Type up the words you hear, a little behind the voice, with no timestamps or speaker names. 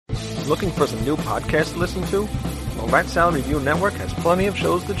Looking for some new podcasts to listen to? Well, Rat Salad Review Network has plenty of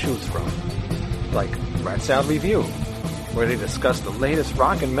shows to choose from. Like Rat Salad Review, where they discuss the latest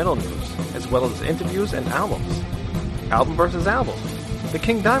rock and metal news, as well as interviews and albums. Album versus Album, the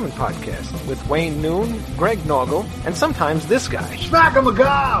King Diamond Podcast, with Wayne Noon, Greg Norgal, and sometimes this guy. Smack 'em a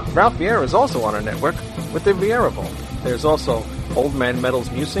gob! Ralph Vieira is also on our network with the Vieira Vault. There's also Old Man Metal's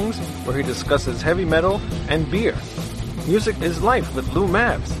Musings, where he discusses heavy metal and beer. Music is Life with Lou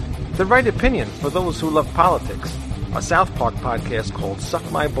Mavs. The Right Opinion for those who love politics. A South Park podcast called Suck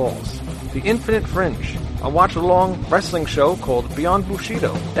My Balls. The Infinite Fringe. A watch-along wrestling show called Beyond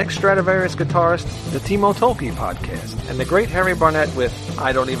Bushido. Ex-Stradivarius guitarist, the Timo Tolkki podcast. And the great Harry Barnett with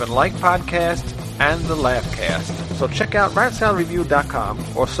I Don't Even Like Podcasts and the Laughcast. So check out ratsaladreview.com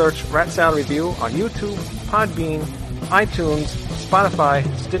or search Rat Salad Review on YouTube, Podbean, iTunes, Spotify,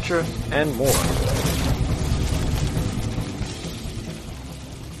 Stitcher, and more.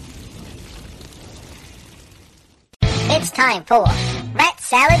 It's time for Rat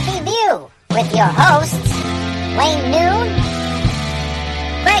Salad Review with your hosts, Wayne Noon,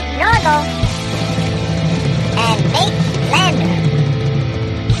 Greg Norgal, and Nate Lander.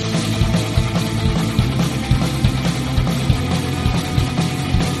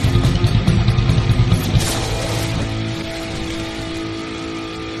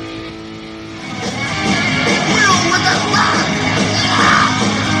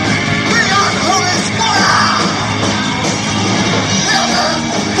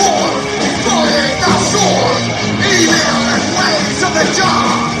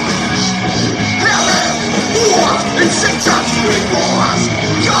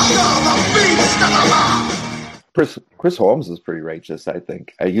 Chris Holmes is pretty righteous, I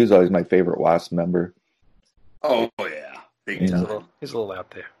think. He was always my favorite Wasp member. Oh, yeah. Big time. He's a little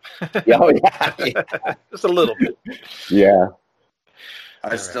out there. Yeah. Just a little bit. Yeah.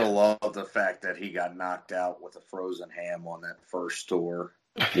 I still love the fact that he got knocked out with a frozen ham on that first tour.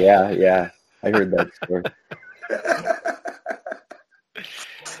 Yeah. I heard that story.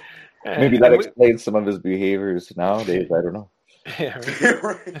 Maybe that explains some of his behaviors nowadays. I don't know. Yeah.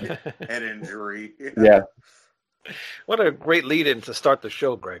 Head injury. Yeah. What a great lead-in to start the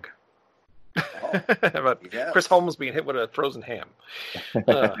show, Greg. About Chris Holmes being hit with a frozen ham.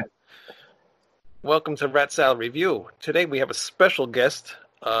 Welcome to Rat Salad Review. Today we have a special guest,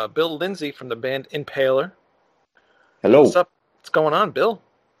 Bill Lindsey from the band Impaler. Hello. What's up? What's going on, Bill?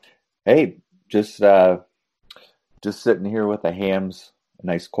 Hey, just sitting here with a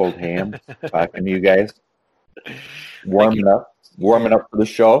nice cold ham, talking to you guys. Warming up for the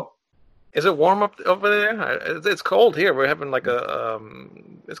show. Is it warm up over there? It's cold here. We're having like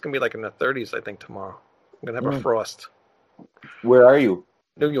it's going to be like in the 30s, I think, tomorrow. We're going to have a frost. Where are you?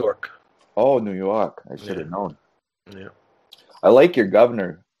 New York. Oh, New York. I should have known. Yeah. I like your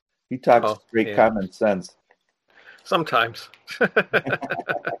governor. He talks straight common sense. Sometimes.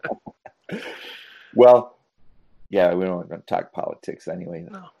 Well, yeah, we don't want to talk politics anyway.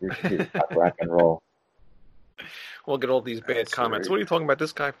 No. We're here to talk rock and roll. We'll get all these bad comments. Right. What are you talking about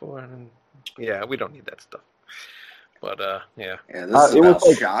this guy for? And, yeah, we don't need that stuff. But, yeah. Yeah, this is about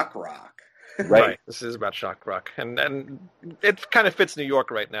shock rock. Right. This is about shock rock. And it kind of fits New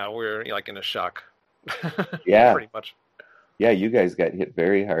York right now. We're like in a shock. Yeah. Pretty much. Yeah, you guys got hit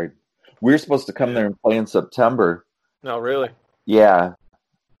very hard. We were supposed to come there and play in September. No, really? Yeah.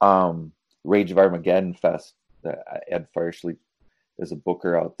 Rage of Armageddon Fest. Ed Farsley is a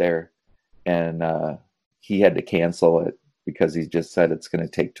booker out there. And he had to cancel it because he just said it's going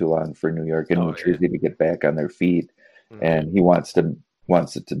to take too long for New York and New Jersey to get back on their feet. Mm-hmm. And he wants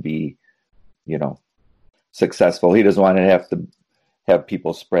it to be, successful. He doesn't want to have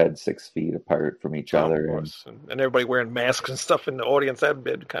people spread 6 feet apart from each other. Of course. And everybody wearing masks and stuff in the audience. That'd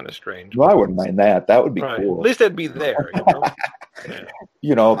be kind of strange. Well, I wouldn't mind that. That would be cool. At least they'd be there. But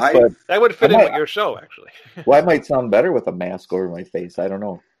that would fit in with your show, actually. Well, I might sound better with a mask over my face. I don't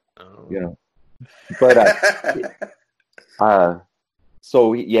know. But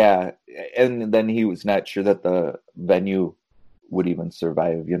so yeah, and then he was not sure that the venue would even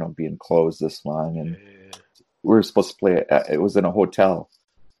survive, being closed this long. And we were supposed to play it was in a hotel,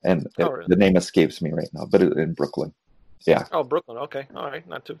 and really? The name escapes me right now, but in Brooklyn. Yeah. Oh, Brooklyn. Okay. All right.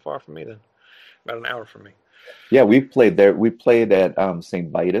 Not too far from me then. About an hour from me. Yeah, we played there. We played at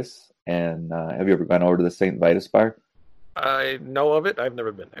St. Vitus. And have you ever gone over to the St. Vitus bar? I know of it. I've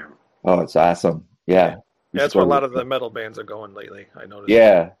never been there. Oh, it's awesome. Yeah. That's where a lot of the metal bands are going lately, I noticed.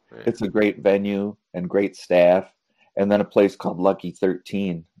 Yeah. It's a great venue and great staff. And then a place called Lucky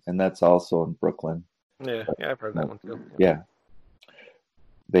 13, and that's also in Brooklyn. Yeah, I've heard that one too. Yeah.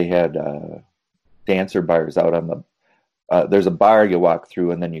 They had dancer bars out on there's a bar you walk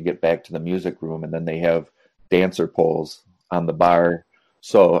through, and then you get back to the music room, and then they have dancer poles on the bar.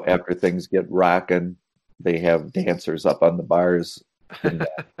 So after things get rocking, they have dancers up on the bars.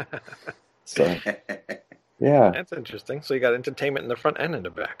 So, yeah. That's interesting. So you got entertainment in the front and in the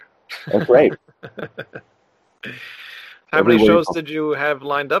back. That's right. How many shows did you have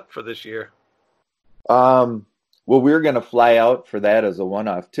lined up for this year? Well, we were going to fly out for that as a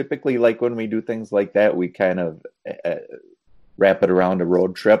one-off. Typically, like when we do things like that, we kind of wrap it around a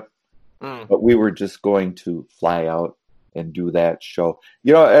road trip. But we were just going to fly out and do that show.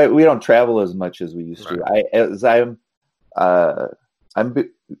 You know, we don't travel as much as we used to.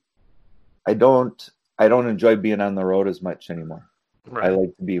 I don't enjoy being on the road as much anymore. Right. I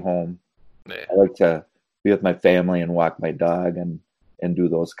like to be home. Yeah. I like to be with my family and walk my dog and do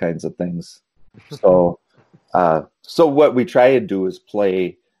those kinds of things. So, so what we try to do is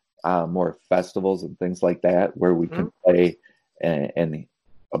play more festivals and things like that, where we can play, and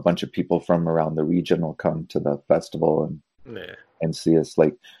a bunch of people from around the region will come to the festival and see us.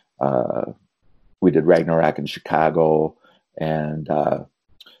 Like we did Ragnarok in Chicago, and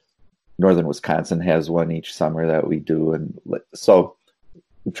Northern Wisconsin has one each summer that we do, and so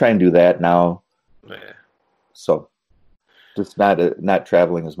we try and do that now. Yeah. So just not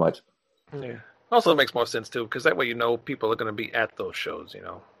traveling as much. Yeah. Also, it makes more sense too, because that way people are going to be at those shows.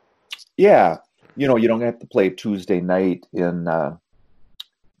 Yeah, you don't have to play Tuesday night in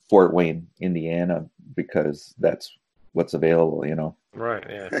Fort Wayne, Indiana, because that's what's available. Right.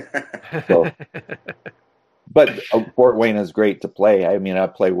 Yeah. So, but Fort Wayne is great to play. I mean, I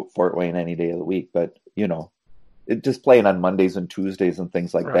play Fort Wayne any day of the week, but it just playing on Mondays and Tuesdays and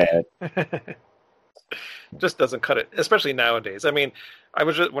things like that just doesn't cut it, especially nowadays. I mean,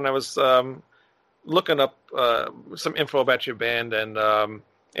 when I was looking up some info about your band, and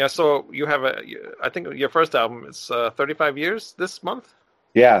so you have I think your first album is 35 years this month.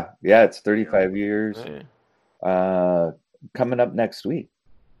 Yeah, it's 35 years. Coming up next week.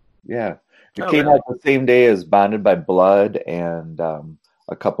 Yeah. It came out the same day as Bonded by Blood and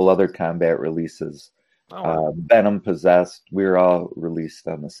a couple other Combat releases. Venom, Possessed, we were all released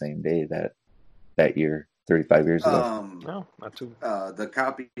on the same day that year, 35 years ago. No, not too. The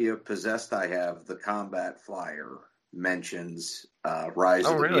copy of Possessed I have, the Combat flyer, mentions Rise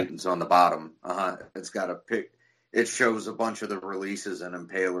of the Mutants on the bottom. It's got a pic. It shows a bunch of the releases and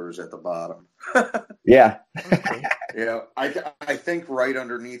Impalers at the bottom. Yeah. Yeah, I think right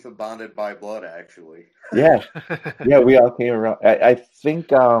underneath of Bonded by Blood, actually. Yeah, we all came around. I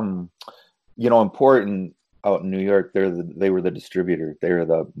think, Important out in New York, they were the distributor. They were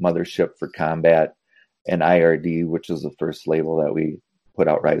the mothership for Combat and IRD, which is the first label that we put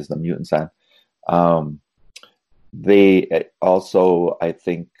out Rise of the Mutants on. They also, I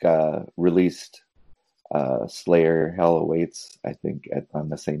think, released Slayer, Hell Awaits, I think, on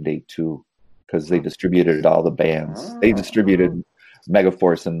the same day too, because they distributed all the bands. They distributed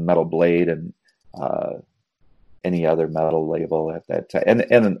Megaforce and Metal Blade and any other metal label at that time,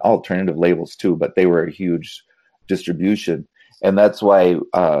 and alternative labels too, but they were a huge distribution, and that's why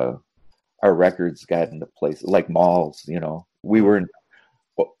our records got into places like malls. We were in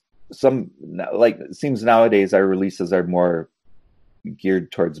it seems nowadays our releases are more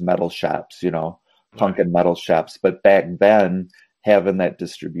geared towards metal shops, punk and metal shops, but back then having that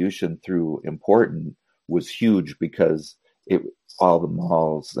distribution through Important was huge, because all the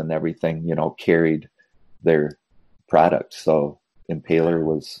malls and everything carried their product. So Impaler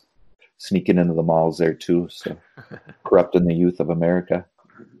was sneaking into the malls there too, so corrupting the youth of America.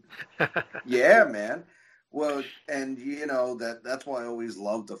 Yeah, man. Well, and that's why I always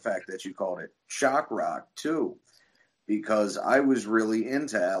loved the fact that you called it shock rock too, because I was really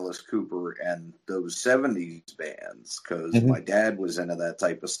into Alice Cooper and those 70s bands, because my dad was into that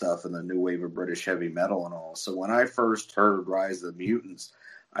type of stuff and the new wave of British heavy metal and all. So when I first heard Rise of the Mutants,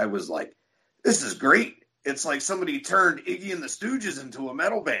 I was like, this is great. It's like somebody turned Iggy and the Stooges into a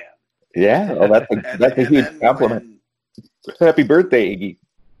metal band. Yeah, that's a huge compliment. Happy birthday, Iggy.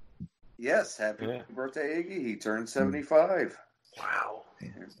 Yes, happy birthday, Iggy. He turned 75. Wow.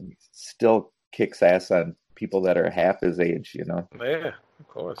 Still kicks ass on people that are half his age, Yeah, of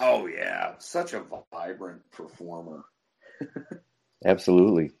course. Oh, yeah. Such a vibrant performer.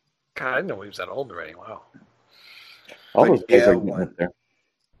 Absolutely. God, I didn't know he was that old already. Wow. All those guys are getting up there.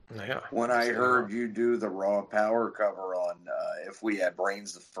 Yeah. When I heard you do the Raw Power cover on If We Had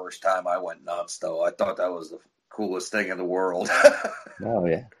Brains the first time, I went nuts, though. I thought that was the coolest thing in the world. Oh,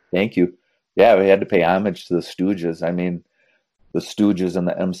 yeah. Thank you. Yeah, we had to pay homage to the Stooges. I mean, the Stooges and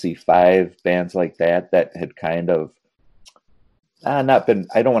the MC5 bands like that had kind of not been,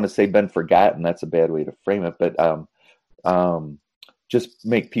 I don't want to say been forgotten. That's a bad way to frame it, but just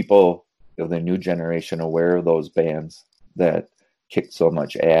make people, the new generation, aware of those bands that kicked so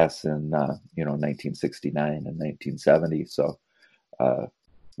much ass in 1969 and 1970. So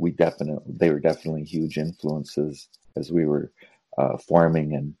they were definitely huge influences as we were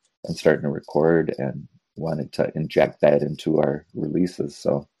forming and starting to record, and wanted to inject that into our releases.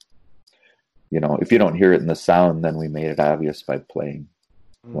 So, if you don't hear it in the sound, then we made it obvious by playing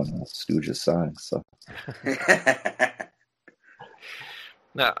one of the Stooges songs. So.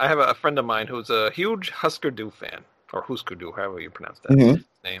 Now, I have a friend of mine who's a huge Husker Du fan, or Husker Du, however you pronounce that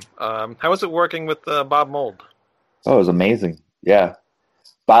name. How was it working with Bob Mould? Oh, it was amazing. Yeah.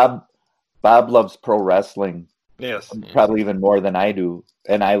 Bob loves pro wrestling. Yes. Probably even more than I do,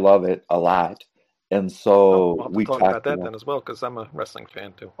 and I love it a lot. And so we talk about that then as well, because I'm a wrestling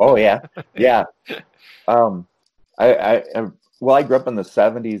fan too. Oh yeah, yeah. I grew up in the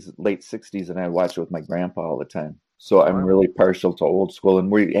 70s, late 60s, and I watched it with my grandpa all the time. So I'm really partial to old school,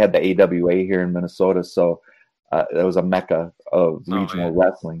 and we had the AWA here in Minnesota, so it was a mecca of regional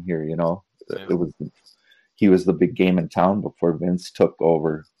wrestling here. It was he was the big game in town before Vince took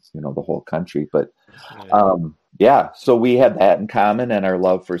over, the whole country. But so we had that in common, and our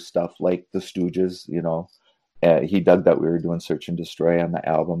love for stuff like the Stooges. He dug that we were doing Search and Destroy on the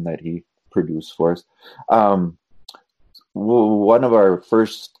album that he produced for us. One of our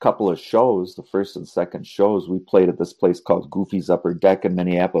first couple of shows, the first and second shows, we played at this place called Goofy's Upper Deck in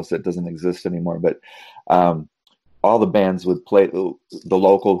Minneapolis. It doesn't exist anymore, but all the bands would play. The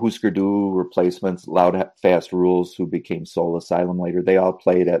local Husker Du replacements, Loud Fast Rules, who became Soul Asylum later, they all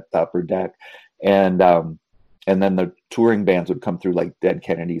played at the Upper Deck. And then the touring bands would come through, like Dead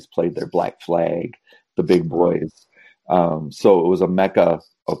Kennedys played their Black Flag, the Big Boys. So it was a mecca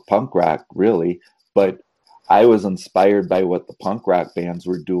of punk rock, really. But I was inspired by what the punk rock bands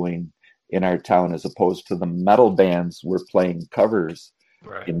were doing in our town, as opposed to the metal bands were playing covers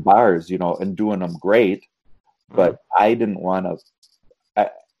in bars, and doing them great. But I didn't want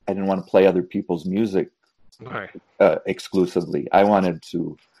to play other people's music exclusively. I wanted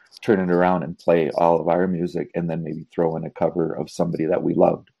to turn it around and play all of our music, and then maybe throw in a cover of somebody that we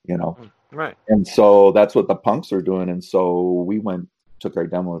loved, Right. And so that's what the punks were doing. And so we took our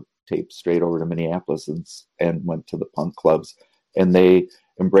demo tape straight over to Minneapolis and went to the punk clubs, and they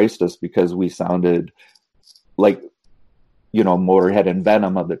embraced us because we sounded like, Motorhead and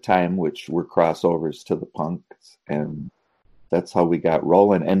Venom of the time, which were crossovers to the punks. And that's how we got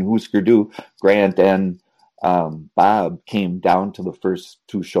rolling. And Husker Du, Grant and Bob came down to the first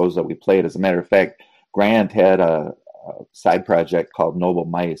two shows that we played. As a matter of fact, Grant had a side project called Noble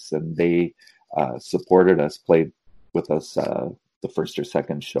Mice, and they supported us, played with us the first or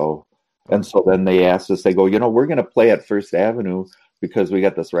second show. And so then they asked us, they go, we're going to play at First Avenue because we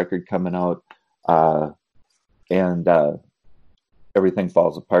got this record coming out, and everything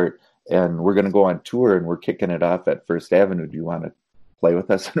falls apart, and we're going to go on tour, and we're kicking it off at First Avenue. Do you want to play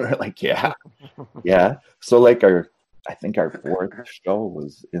with us? And we're like, yeah. So like I think our fourth show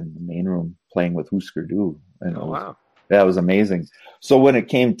was in the main room playing with Husker Du. And wow. That was amazing. So when it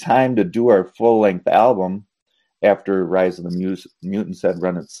came time to do our full length album, after Rise of the Mutants had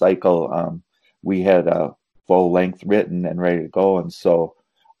run its cycle, we had a full length written and ready to go. And so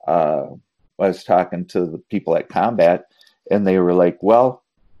I was talking to the people at Combat, and they were like, well,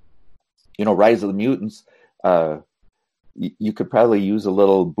 Rise of the Mutants, you could probably use a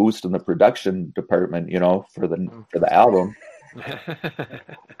little boost in the production department, for the album.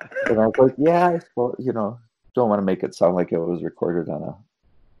 And I was like, yeah, well, don't want to make it sound like it was recorded on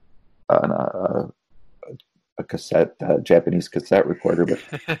a cassette, Japanese cassette recorder,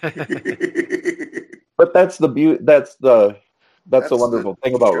 but that's the beauty. That's the wonderful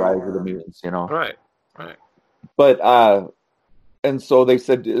thing about Rise of the Mutants, Right. But and so they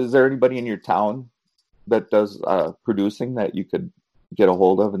said, is there anybody in your town that does producing that you could get a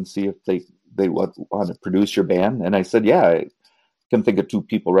hold of and see if they want to produce your band? And I said, yeah, I can think of two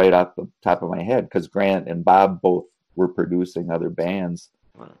people right off the top of my head, because Grant and Bob both were producing other bands.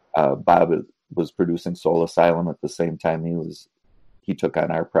 Bob was producing Soul Asylum at the same time he took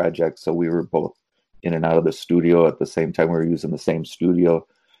on our project, so we were both in and out of the studio at the same time. We were using the same studio,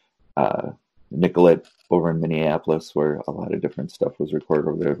 Nicollet over in Minneapolis, where a lot of different stuff was recorded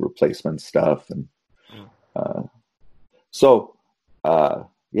over there, replacement stuff. And so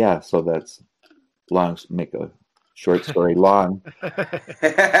that's long, make a short story long.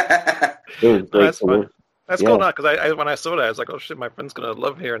 It was great. That's fun. That's cool now, because when I saw that, I was like, oh shit, my friend's going to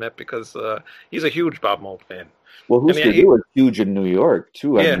love hearing that, because he's a huge Bob Mould fan. Well, Husker Du was huge in New York,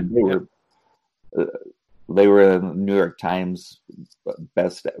 too. I mean, they were they were in the New York Times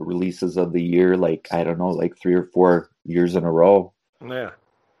best releases of the year, like, I don't know, like 3 or 4 years in a row. Yeah.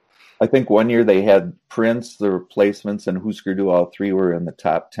 I think one year they had Prince, The Replacements, and Husker Du. All 3 were in the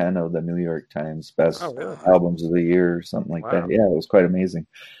top 10 of the New York Times best albums of the year or something like that. Yeah, it was quite amazing.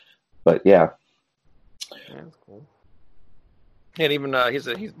 But yeah. Yeah, that's cool. And even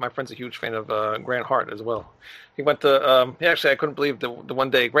he's my friend's a huge fan of Grant Hart as well. He went to actually I couldn't believe the one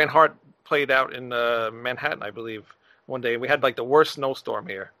day Grant Hart played out in Manhattan, I believe. One day we had like the worst snowstorm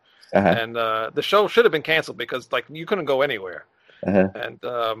here, and the show should have been canceled because like you couldn't go anywhere. And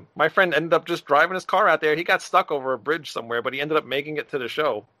my friend ended up just driving his car out there. He got stuck over a bridge somewhere, but he ended up making it to the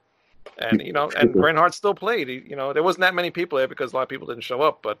show. And and Grant Hart still played. There wasn't that many people there because a lot of people didn't show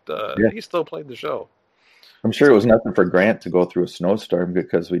up, but he still played the show. I'm sure it was nothing for Grant to go through a snowstorm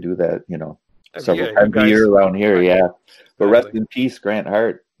because we do that, several times a year around here. Yeah. But rest in peace, Grant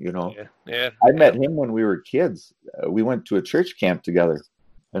Hart, Yeah. I met him when we were kids. We went to a church camp together.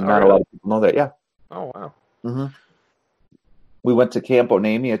 And not a lot of people know that. Yeah. Oh, wow. Mm-hmm. We went to Camp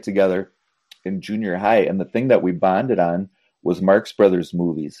Onamia together in junior high. And the thing that we bonded on was Marx Brothers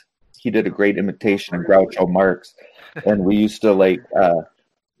movies. He did a great imitation of Groucho Marx. And we used to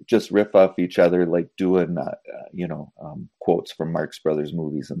just riff off each other, like doing, quotes from Marx Brothers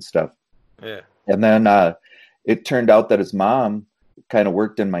movies and stuff. Yeah. And then it turned out that his mom kind of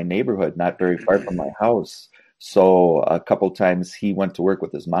worked in my neighborhood, not very far from my house. So a couple times he went to work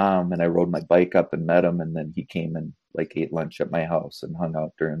with his mom, and I rode my bike up and met him. And then he came and ate lunch at my house and hung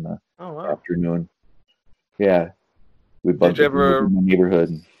out during the afternoon. Yeah. We bumped in the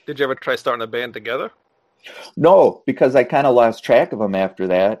neighborhood. Did you ever try starting a band together? No, because I kind of lost track of him after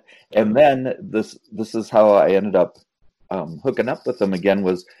that. And then this is how I ended up hooking up with him again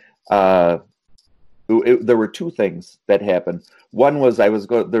was there were 2 things that happened. One was there was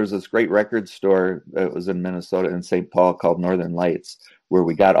this great record store that was in Minnesota in St. Paul called Northern Lights, where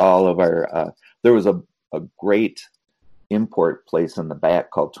we got all of our there was a great import place in the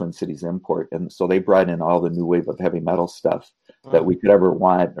back called Twin Cities Import. And so they brought in all the new wave of heavy metal stuff that we could ever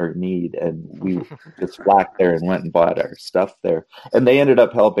want or need. And we just flocked there and went and bought our stuff there. And they ended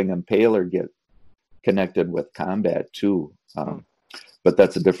up helping Impaler get connected with Combat too. But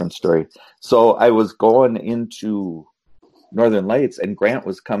that's a different story. So I was going into Northern Lights and Grant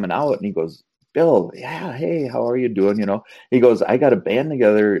was coming out and he goes, "Bill, yeah, hey, how are you doing?" He goes, "I got a band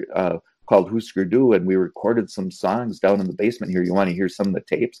together called Husker Du, and we recorded some songs down in the basement here. You want to hear some of the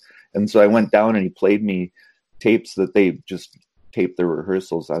tapes?" And so I went down and he played me tapes that they just taped their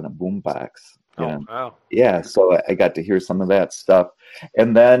rehearsals on a boombox. Wow. Yeah, so I got to hear some of that stuff.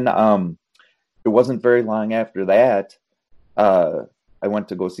 And then it wasn't very long after that, I went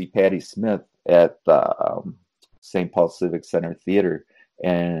to go see Patti Smith at the St. Paul Civic Center Theater,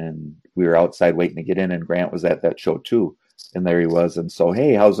 and we were outside waiting to get in, and Grant was at that show too. And there he was. And so,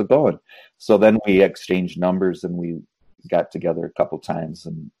 hey, how's it going? So then we exchanged numbers and we got together a couple times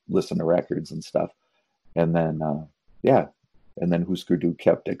and listened to records and stuff. And then, and then Husker Du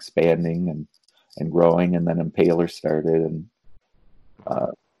kept expanding and growing. And then Impaler started. And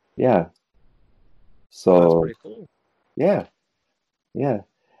so, that's pretty cool. Yeah.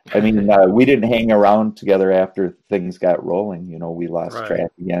 I mean, we didn't hang around together after things got rolling. We lost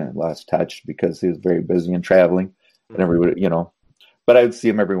track again, lost touch because he was very busy and traveling. And everybody, but I would see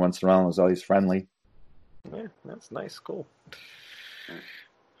him every once in a while and was always friendly. Yeah, that's nice. Cool.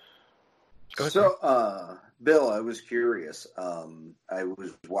 So, Bill, I was curious. I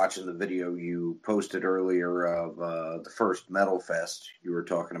was watching the video you posted earlier of the first Metal Fest you were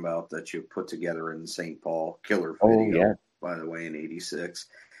talking about that you put together in St. Paul. Killer video, by the way, in '86.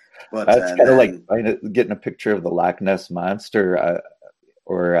 But that's kind of like getting a picture of the Loch Ness Monster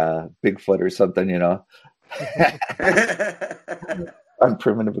or Bigfoot or something, on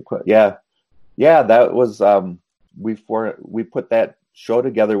primitive equipment. Yeah, that was we put that show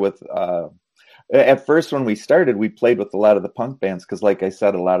together with at first when we started we played with a lot of the punk bands because like I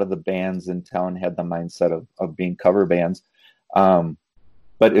said, a lot of the bands in town had the mindset of being cover bands,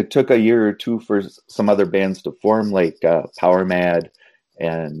 but it took a year or two for some other bands to form, like Power Mad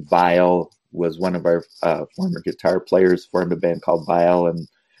and Vile was one of our former guitar players formed a band called Vile, and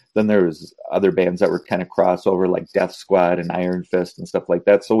then there was other bands that were kind of crossover, like Death Squad and Iron Fist and stuff like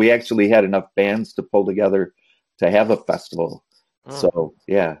that. So we actually had enough bands to pull together to have a festival. So,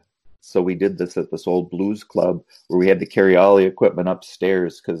 so we did this at this old blues club where we had to carry all the equipment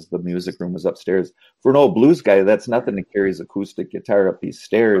upstairs because the music room was upstairs. For an old blues guy, that's nothing to carry his acoustic guitar up these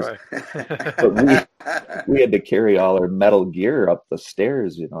stairs. Right. But we had to carry all our metal gear up the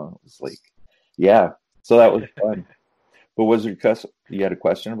stairs, It was like, so that was fun. But was you had a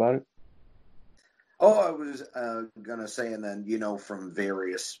question about it? Oh, I was gonna say, and then from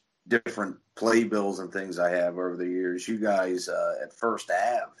various different playbills and things I have over the years, you guys at First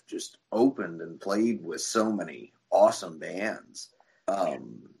Ave just opened and played with so many awesome bands.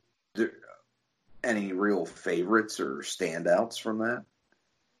 There, any real favorites or standouts from that?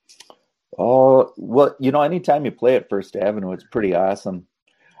 Oh, well, anytime you play at First Avenue, it's pretty awesome.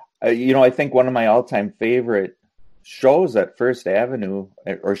 I think one of my all-time favorite shows at First Avenue,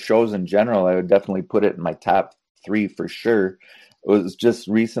 or shows in general, I would definitely put it in my top 3 for sure. It was just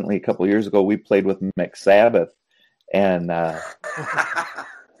recently, a couple of years ago, we played with Sabbath, and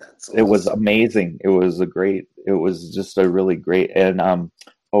it was amazing. It was just a really great, and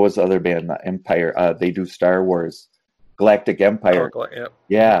what was the other band? Empire. They do Star Wars, Galactic Empire.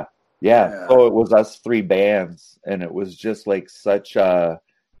 Yep. Yeah. So it was us 3 bands, and it was just like such a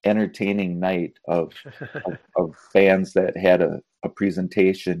entertaining night of bands that had a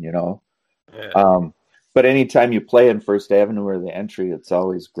presentation, Yeah. But anytime you play in First Avenue or the Entry, it's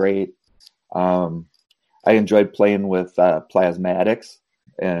always great. I enjoyed playing with Plasmatics,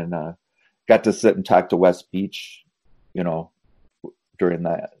 and got to sit and talk to West Beach, during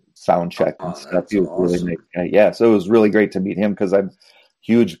that sound check and stuff. He was awesome. Really nice. Yeah, so it was really great to meet him because I'm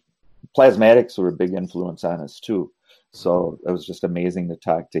huge. Plasmatics were a big influence on us too. So it was just amazing to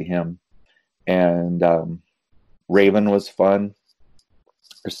talk to him. And Raven was fun.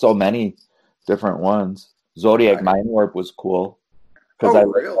 There's so many different ones. Zodiac Mind Warp was cool.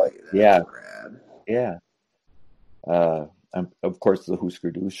 Really? That's rad. Yeah. Of course, the Husker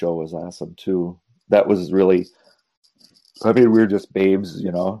Du show was awesome too. That was really, we were just babes,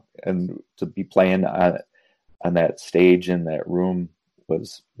 and to be playing on that stage in that room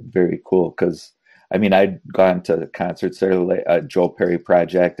was very cool because, I'd gone to concerts there, like Joe Perry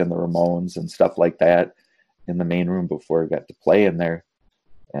Project and the Ramones and stuff like that in the main room before I got to play in there.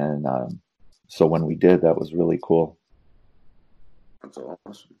 And so when we did, that was really cool. That's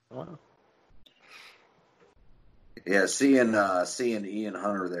awesome. Wow. Yeah, seeing Ian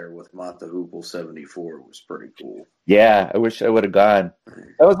Hunter there with Mott the Hoople 74 was pretty cool. Yeah, I wish I would have gone.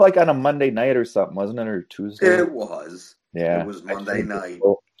 That was like on a Monday night or something, wasn't it? Or Tuesday? It was. Yeah. It was Monday night.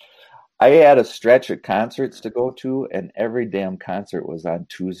 I had a stretch of concerts to go to, and every damn concert was on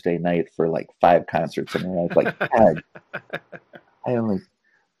Tuesday night for like 5 concerts. And I was like, God,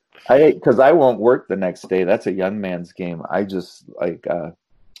 because I won't work the next day. That's a young man's game. I just take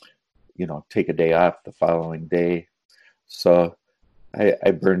a day off the following day. So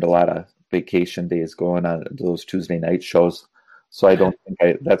I burned a lot of vacation days going on those Tuesday night shows. So I don't think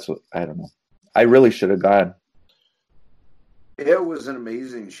I don't know. I really should have gone. It was an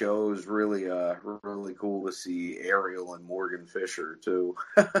amazing show. It was really, really cool to see Ariel and Morgan Fisher too.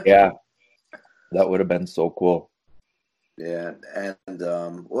 Yeah, that would have been so cool. Yeah, and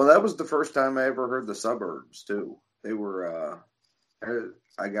that was the first time I ever heard the Suburbs too. They were,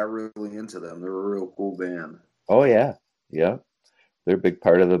 I got really into them. They're a real cool band. Oh yeah, yeah. They're a big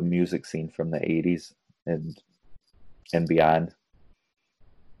part of the music scene from the '80s and beyond.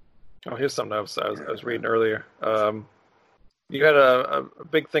 Oh, here's something I was reading earlier. You had a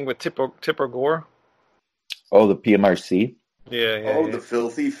big thing with Tipper Gore. Oh, the PMRC. Yeah. The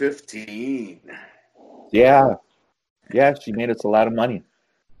Filthy 15. Yeah. Yeah, she made us a lot of money.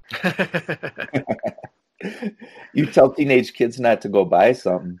 You tell teenage kids not to go buy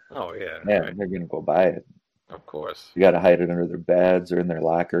something. Oh, yeah. Yeah, right. They're going to go buy it. Of course. You got to hide it under their beds or in their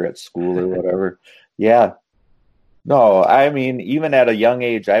locker at school or whatever. Yeah. No, even at a young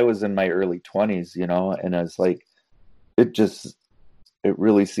age, I was in my early 20s, and I was like, it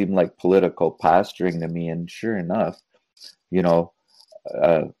really seemed like political posturing to me. And sure enough,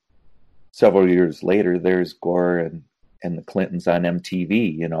 several years later, there's Gore and the Clintons on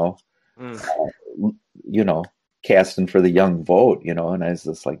MTV, casting for the young vote, and I was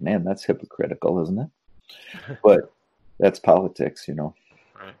just like, man, that's hypocritical, isn't it? But that's politics, Right.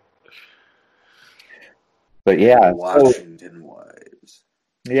 But yeah, Washington Wives.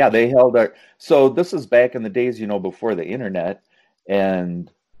 Yeah, they held our. So this is back in the days, before the internet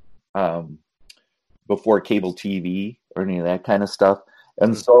and before cable TV or any of that kind of stuff.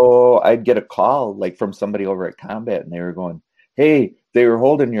 And so I'd get a call like from somebody over at Combat, and they were going, "Hey, they were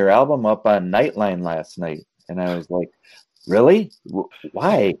holding your album up on Nightline last night." And I was like, "Really?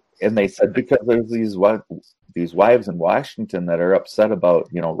 Why?" And they said, "Because there's these wives in Washington that are upset about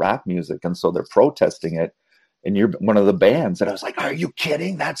rock music, and so they're protesting it. And you're one of the bands." And I was like, "Are you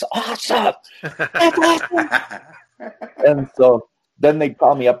kidding? That's awesome! That's awesome!" And so then they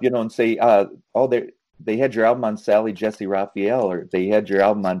call me up, and say, they had your album on Sally Jesse Raphael, or they had your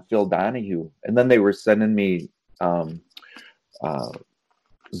album on Phil Donahue." And then they were sending me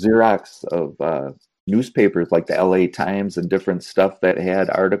Xerox of newspapers like the LA Times and different stuff that had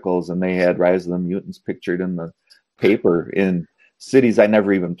articles, and they had Rise of the Mutants pictured in the paper in cities I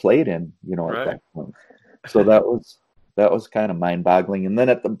never even played in, at that point. So that was kind of mind-boggling. And then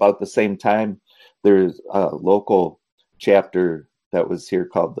at about the same time, there's a local chapter that was here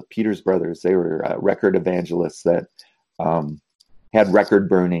called the Peters Brothers. They were record evangelists that had record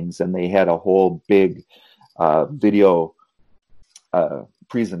burnings, and they had a whole big video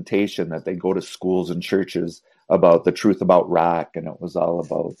presentation that they go to schools and churches about the truth about rock, and it was all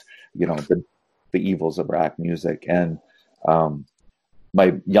about the evils of rock music. And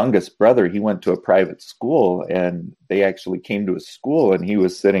my youngest brother, he went to a private school, and they actually came to his school, and he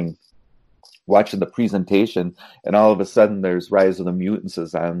was sitting watching the presentation, and all of a sudden there's Rise of the Mutants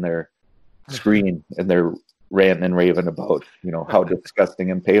is on their screen, and they're ranting and raving about how disgusting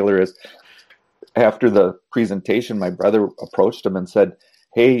Impaler is. After the presentation, my brother approached him and said,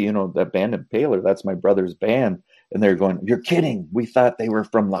 "Hey, that band Impaler, that's my brother's band." And they're going, "You're kidding. We thought they were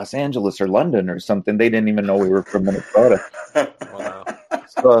from Los Angeles or London or something. They didn't even know we were from Minnesota." Wow.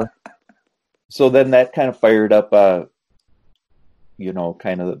 So then that kind of fired up, a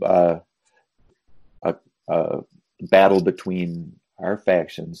battle between our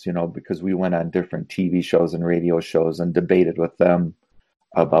factions, because we went on different TV shows and radio shows and debated with them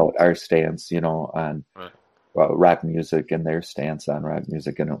about our stance, on rock music and their stance on rock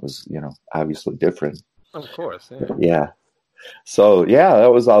music. And it was, obviously different. Of course. Yeah. So, yeah,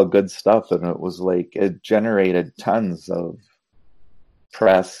 that was all good stuff. And it was like, it generated tons of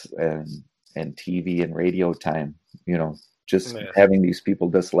press and TV and radio time, just having these people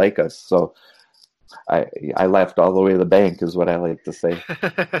dislike us. So I laughed all the way to the bank is what I like to say.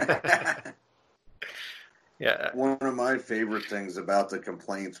 Yeah. One of my favorite things about the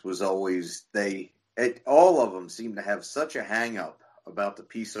complaints was always all of them seemed to have such a hang up about the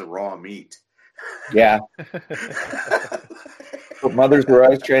piece of raw meat. Yeah. But mothers were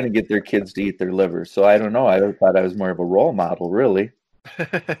always trying to get their kids to eat their liver. So I don't know. I thought I was more of a role model, really.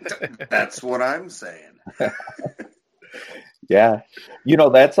 That's what I'm saying. Yeah.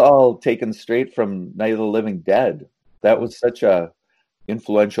 That's all taken straight from Night of the Living Dead. That was such a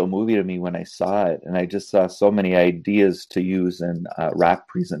influential movie to me when I saw it. And I just saw so many ideas to use in rock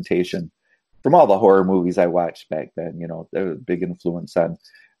presentation from all the horror movies I watched back then. There was a big influence on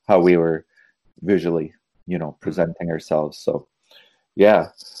how we were visually, presenting ourselves. So, yeah,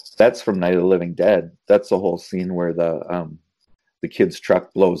 that's from Night of the Living Dead. That's the whole scene where the kid's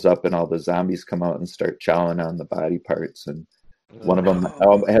truck blows up and all the zombies come out and start chowing on the body parts. And one of them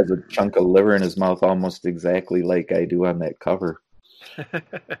has a chunk of liver in his mouth almost exactly like I do on that cover.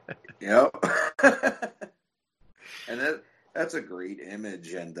 Yep. And that's a great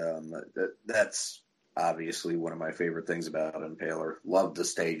image. And that's obviously one of my favorite things about Impaler. Love the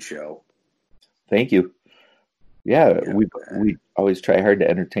stage show. Thank you. Yeah, we always try hard to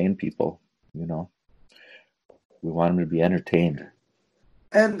entertain people, We want them to be entertained.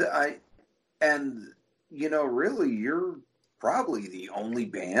 And really, you're probably the only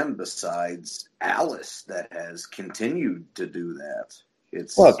band besides Alice that has continued to do that.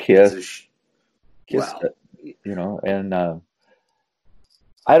 Kiss, and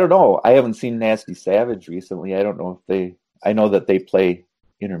I don't know. I haven't seen Nasty Savage recently. I don't know if I know that they play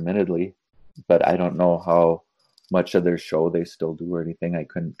intermittently, but I don't know how much of their show they still do or anything. I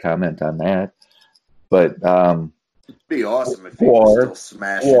couldn't comment on that. But it'd be awesome if people still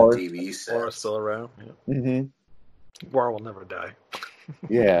smashing TV sets. War is still around. Yeah. Mm-hmm. War will never die.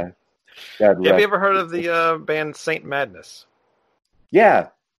 Yeah. Have you ever heard of the band Saint Madness? Yeah.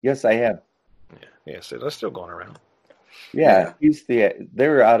 Yes, I have. Yeah. So they're still going around. Yeah.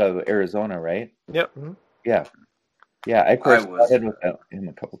 They're out of Arizona, right? Yep. Mm-hmm. Yeah. Yeah. I corresponded with him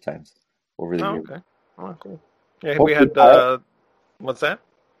a couple times over the years. Okay. Oh, cool. Yeah, we had. What's that?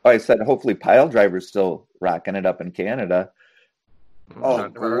 Oh, I said hopefully Pile Driver's still rocking it up in Canada. Oh, Pile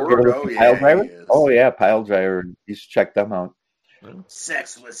Driver? Oh, yeah, Pile Driver. You should check them out.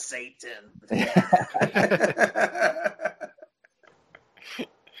 Sex with Satan.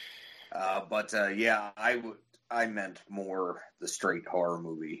 I meant more the straight horror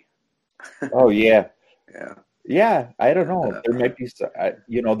movie. Oh, yeah. Yeah. Yeah, I don't know. There might be,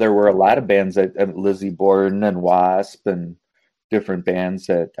 there were a lot of bands that Lizzie Borden and Wasp and different bands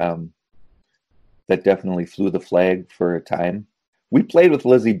that definitely flew the flag for a time. We played with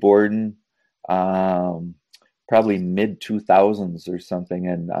Lizzie Borden probably mid 2000s or something,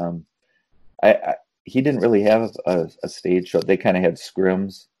 and he didn't really have a stage show. They kind of had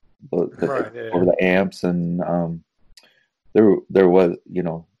scrims over the amps, and there was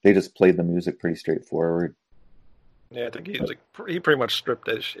they just played the music pretty straightforward. Yeah, I think he pretty much stripped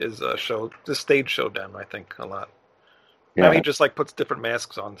his stage show down. I think a lot. Yeah. Now he just like puts different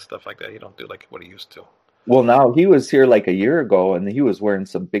masks on and stuff like that. He don't do like what he used to. Well, now he was here like a year ago, and he was wearing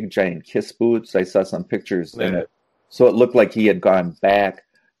some big giant Kiss boots. I saw some pictures in it, so it looked like he had gone back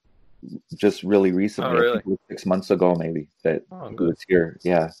just really recently. Oh, really? I think it was 6 months ago, maybe that he good. was here.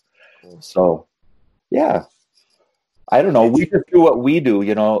 Yeah. Cool. So, yeah. I don't know. We just do what we do.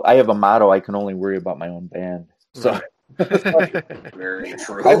 You know, I have a motto: I can only worry about my own band. So, very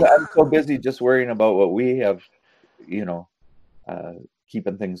true. I'm so busy just worrying about what we have. You know,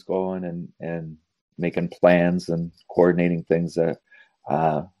 keeping things going and making plans and coordinating things that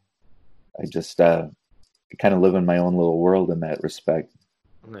I just kind of live in my own little world in that respect.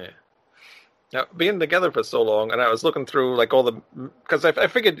 Yeah. Now, being together for so long, and I was looking through like all because I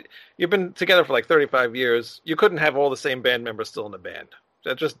figured you've been together for like 35 years. You couldn't have all the same band members still in the band.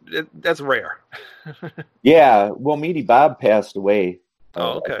 That's rare. Yeah. Well, Meaty Bob passed away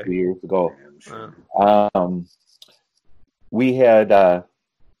okay. a few years ago. We had, can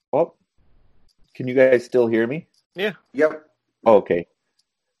you guys still hear me? Yeah. Yep. Okay.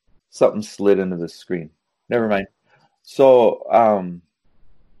 Something slid into the screen. Never mind. So,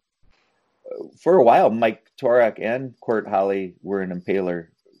 for a while, Mike Torak and Court Holly were in Impaler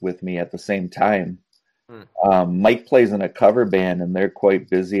with me at the same time. Mike plays in a cover band, and they're quite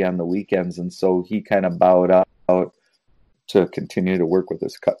busy on the weekends, and so he kind of bowed out to continue to work with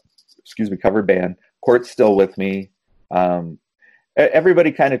this cover band. Court's still with me.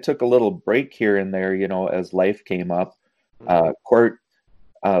 Everybody kind of took a little break here and there, you know, as life came up. Court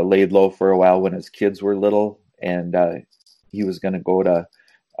laid low for a while when his kids were little, and he was going to go to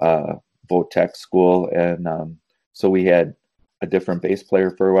Votech school, and so we had a different bass player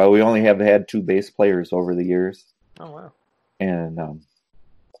for a while. We only have had 2 bass players over the years. Oh, wow. And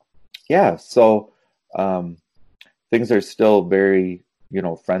yeah, so things are still very, you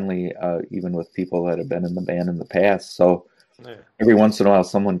know, friendly, even with people that have been in the band in the past. So every once in a while,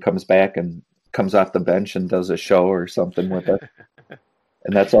 someone comes back and comes off the bench and does a show or something with us.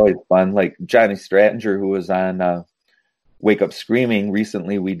 And that's always fun. Like Johnny Strattinger, who was on Wake Up Screaming,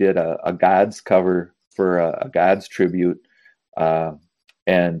 recently we did a Gods cover for a Gods tribute.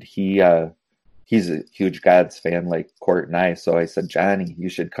 And he's a huge Gods fan like Court and I. So I said, Johnny, you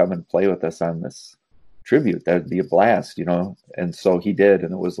should come and play with us on this tribute. That'd be a blast, you know? And so he did,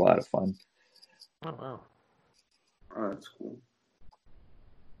 and it was a lot of fun. Oh, wow. Oh, that's cool.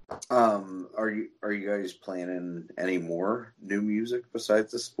 Are you guys planning any more new music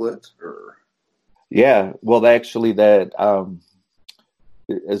besides the split, or? Yeah, well, actually, that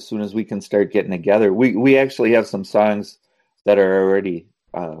as soon as we can start getting together, we actually have some songs that are already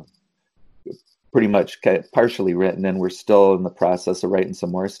pretty much partially written, and we're still in the process of writing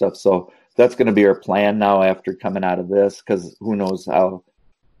some more stuff. So that's going to be our plan now after coming out of this, because who knows how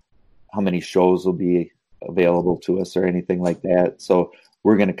many shows will be available to us or anything like that. So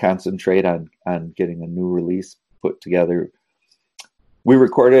we're going to concentrate on getting a new release put together. We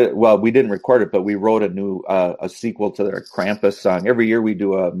recorded, well, we didn't record it, but we wrote a sequel to their Krampus song. Every year we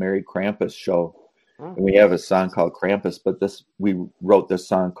do a Merry Krampus show, and we have a song called Krampus, but we wrote this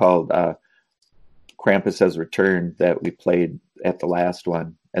song called Krampus Has Returned that we played at the last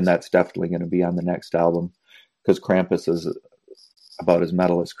one, and that's definitely going to be on the next album, because Krampus is about as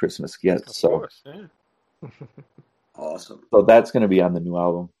metal as Christmas gets. Of course, yeah. Awesome. So that's going to be on the new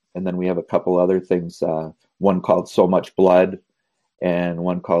album. And then we have a couple other things, one called So Much Blood, and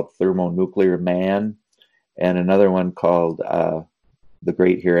one called Thermonuclear Man, and another one called The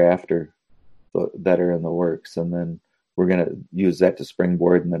Great Hereafter that are in the works. And then we're going to use that to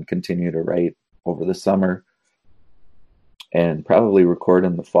springboard and then continue to write over the summer and probably record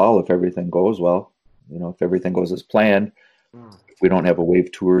in the fall if everything goes well. You know, if everything goes as planned. If we don't have a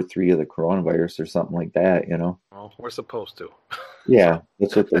wave 2 or 3 of the coronavirus or something like that, you know. Well, we're supposed to. Yeah,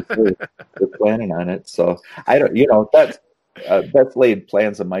 that's what they're planning on it. So I don't, you know, that's laid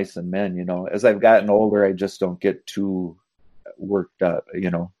plans of mice and men. You know, as I've gotten older, I just don't get too worked up. You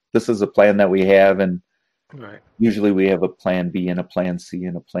know, this is a plan that we have, and usually we have a plan B and a plan C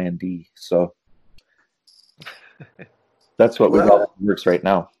and a plan D. So that's what we got in works right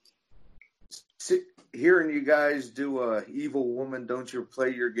now. Hearing you guys do Evil Woman, Don't You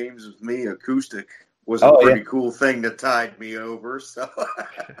Play Your Games With Me acoustic was a pretty cool thing that tied me over. So,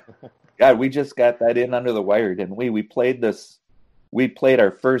 God, we just got that in under the wire, didn't we? We played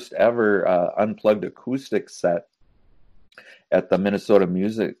our first ever unplugged acoustic set at the Minnesota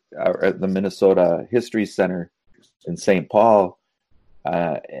History Center in St. Paul,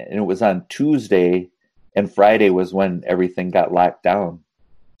 and it was on Tuesday, and Friday was when everything got locked down.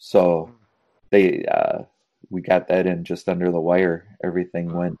 So we got that in just under the wire.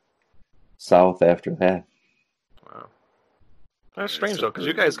 Everything went south after that. Wow. That's strange though, because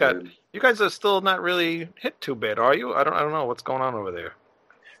you guys are still not really hit too bad, are you? I don't know what's going on over there.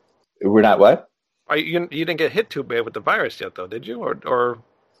 We're not what? You didn't get hit too bad with the virus yet, though, did you? Or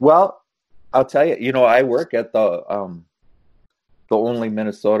Well, I'll tell you. You know, I work at the only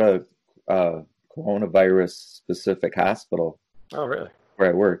Minnesota coronavirus specific hospital. Oh, really? Where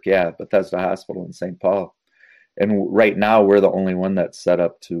I work, yeah, Bethesda Hospital in St. Paul, and right now we're the only one that's set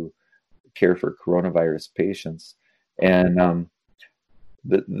up to care for coronavirus patients, and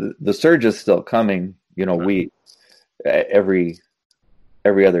the surge is still coming. You know, we every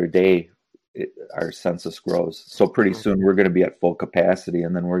other day our census grows, so pretty soon we're going to be at full capacity,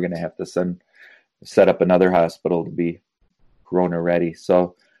 and then we're going to have to set up another hospital to be corona ready.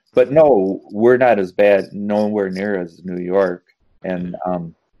 So, but no, we're not as bad, nowhere near as New York, and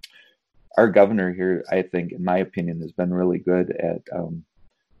our governor here, I think, in my opinion, has been really good at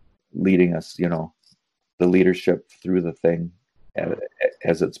leading us, you know, the leadership through the thing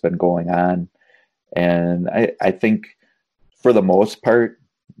as it's been going on. And I think for the most part,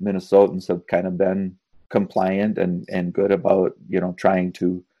 Minnesotans have kind of been compliant and good about, you know, trying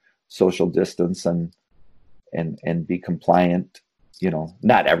to social distance and be compliant. You know,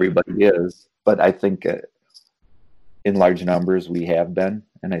 not everybody is, but I think in large numbers we have been,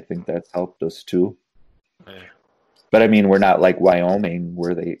 and I think that's helped us too. Yeah. But I mean, we're not like Wyoming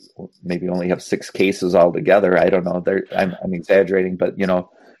where they maybe only have 6 cases altogether. I don't know. I'm exaggerating, but you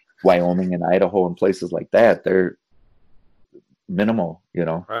know, Wyoming and Idaho and places like that, they're minimal. You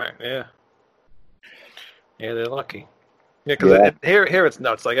know. Right. Yeah. Yeah, they're lucky. Yeah, because here it's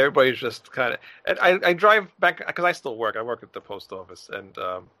nuts. Like everybody's just kind of. I drive back because I still work. I work at the post office, and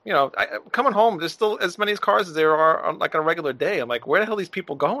you know, coming home, there's still as many cars as there are on like a regular day. I'm like, where the hell are these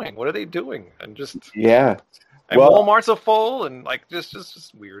people going? What are they doing? And just and Walmarts are full, and like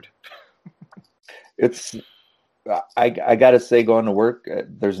just weird. It's I gotta say, going to work,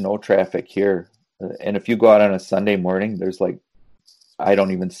 there's no traffic here, and if you go out on a Sunday morning, there's like I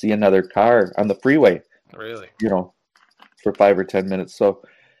don't even see another car on the freeway. Really? You know. For 5 or 10 minutes. So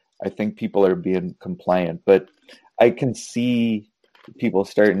I think people are being compliant, but I can see people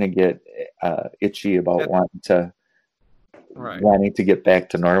starting to get itchy about wanting to get back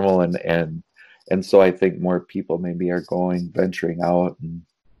to normal. And so I think more people maybe are venturing out. And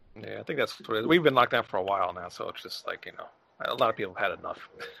yeah, I think that's what it is. We've been locked down for a while now. So it's just like, you know, a lot of people have had enough.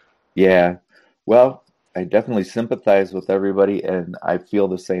 Yeah. Well, I definitely sympathize with everybody and I feel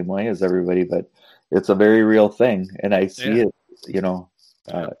the same way as everybody, but it's a very real thing, and I see it, you know,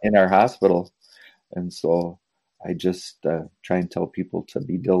 in our hospital. And so I just try and tell people to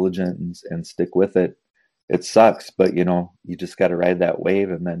be diligent and stick with it. It sucks, but, you know, you just got to ride that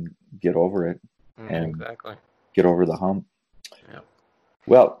wave and then get over it and get over the hump. Yeah.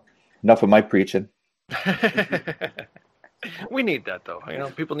 Well, enough of my preaching. We need that, though. You know,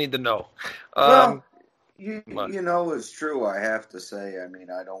 people need to know. You know, it's true. I have to say, I mean,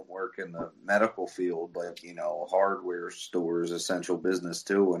 I don't work in the medical field, but, you know, hardware stores, essential business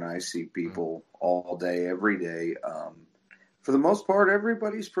too. And I see people all day, every day. For the most part,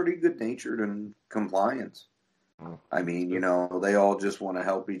 everybody's pretty good natured and compliant. I mean, you know, they all just want to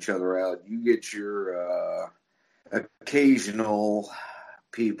help each other out. You get your occasional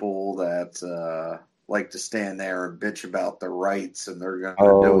people that like to stand there and bitch about their rights, and they're going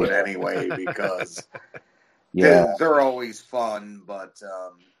to do it anyway because they're always fun, but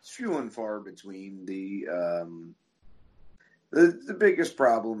few and far between. The biggest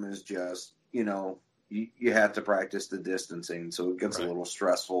problem is just, you know, you have to practice the distancing, so it gets a little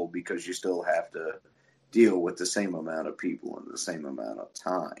stressful because you still have to deal with the same amount of people in the same amount of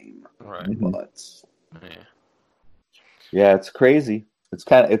time. Right. But yeah, it's crazy.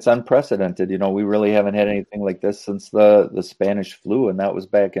 It's unprecedented. You know, we really haven't had anything like this since the Spanish flu, and that was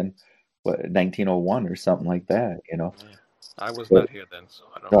back in 1901 or something like that. You know, I was not here then, so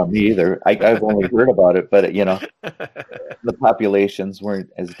I don't know. Me either. I've only heard about it, but you know, the populations weren't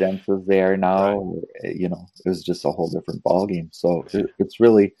as dense as they are now. Right. You know, it was just a whole different ballgame. So it's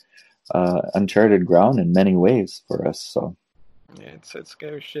really uncharted ground in many ways for us. So yeah, it's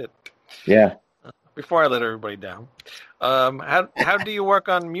scary shit. Yeah. Before I let everybody down, how do you work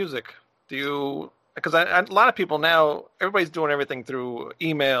on music? Because a lot of people now, everybody's doing everything through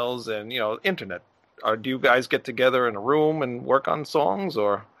emails and, you know, internet. Do you guys get together in a room and work on songs,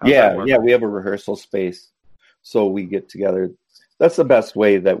 or? We have a rehearsal space, so we get together. That's the best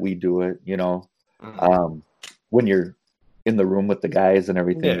way that we do it. You know, when you're in the room with the guys and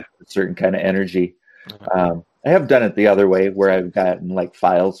everything, a certain kind of energy. I have done it the other way where I've gotten like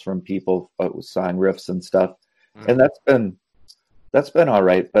files from people with song riffs and stuff, and that's been all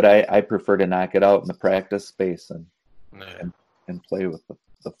right. But I prefer to knock it out in the practice space and play with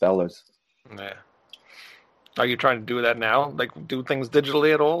the fellas. Yeah. Are you trying to do that now? Like do things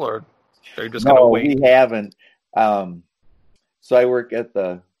digitally at all, or are you just No, gonna wait? we haven't. So I work at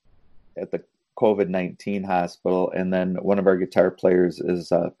the COVID-19 hospital, and then one of our guitar players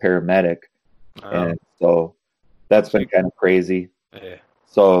is a paramedic, and so that's been kind of crazy. Yeah.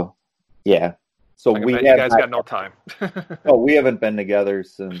 So yeah, so you guys got no time. No, we haven't been together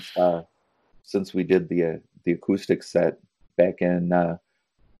since we did the acoustic set back in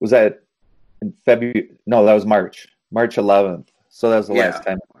was that in February? No, that was March 11th. So that was the last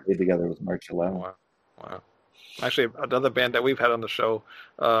time we played together, was March 11th. Wow. Actually, another band that we've had on the show,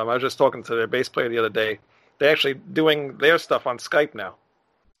 I was just talking to their bass player the other day. They're actually doing their stuff on Skype now.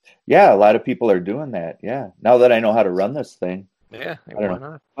 Yeah, a lot of people are doing that. Yeah, now that I know how to run this thing. Yeah, I don't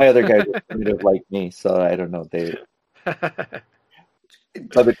know. My other guys are primitive like me, so I don't know.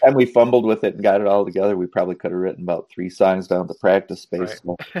 By the time we fumbled with it and got it all together, we probably could have written about 3 songs down at the practice space.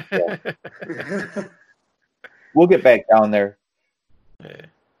 Right. So, yeah. We'll get back down there. Yeah.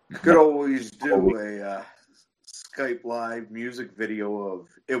 Could always do a Skype live music video of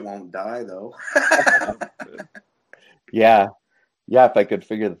 "It Won't Die," though. Yeah, if I could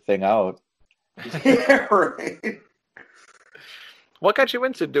figure the thing out. Yeah, right. What got you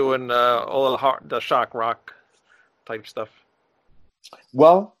into doing all the shock rock type stuff?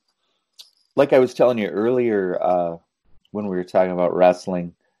 Well, like I was telling you earlier, when we were talking about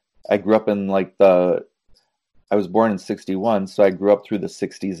wrestling, I grew up in I was born in 61, so I grew up through the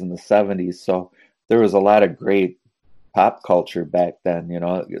 60s and the 70s. So there was a lot of great pop culture back then,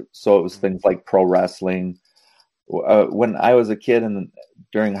 So it was things like pro wrestling. When I was a kid and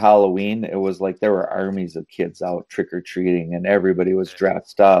during Halloween, it was like there were armies of kids out trick-or-treating and everybody was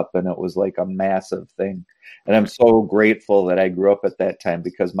dressed up and it was like a massive thing. And I'm so grateful that I grew up at that time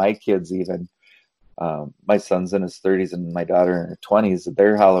because my kids even, my son's in his 30s and my daughter in her 20s,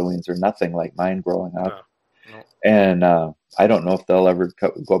 their Halloweens are nothing like mine growing up. No. And I don't know if they'll ever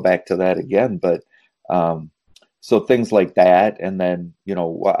go back to that again, but so things like that. And then,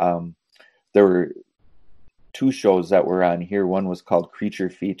 there were 2 shows that were on here. One was called Creature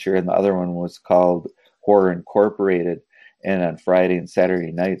Feature and the other one was called Horror Incorporated. And on Friday and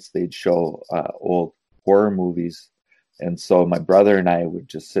Saturday nights, they'd show old horror movies. And so my brother and I would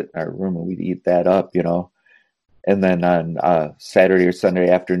just sit in our room and we'd eat that up, And then on Saturday or Sunday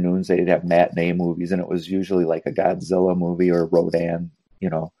afternoons, they'd have matinee movies, and it was usually like a Godzilla movie or Rodan,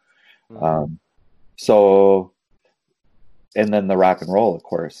 So, and then the rock and roll, of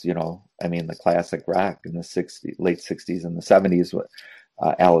course, the classic rock in the late 60s and the 70s with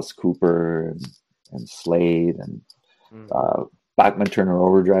Alice Cooper and Slade and Bachman Turner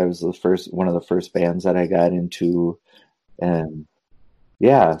Overdrive was one of the first bands that I got into. And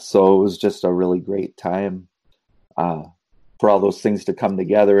yeah, so it was just a really great time for all those things to come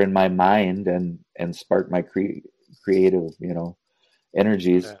together in my mind and spark my creative,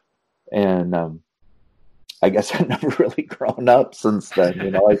 energies. Yeah. And I guess I've never really grown up since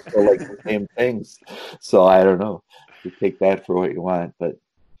then. I still like the same things. So I don't know. You take that for what you want. But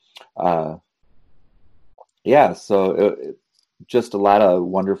yeah, so just a lot of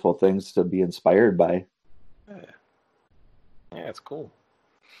wonderful things to be inspired by. Yeah, it's cool.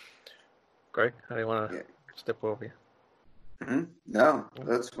 Greg, how do you want to step over you? Mm-hmm. No,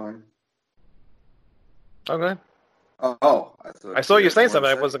 that's fine. Okay. Oh, I saw you saying something.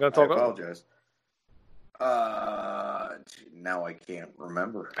 I wasn't going to talk about. I apologize. Now I can't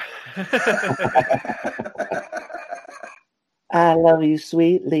remember. I love you,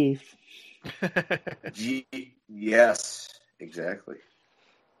 sweet leaf. Yes, exactly.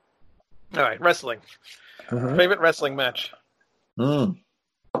 All right, wrestling. Mm-hmm. Favorite wrestling match? Oh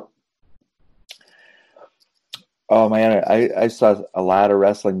man, I saw a lot of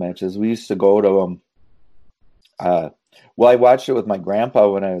wrestling matches. We used to go to them. I watched it with my grandpa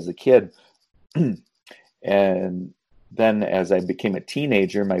when I was a kid. And then as I became a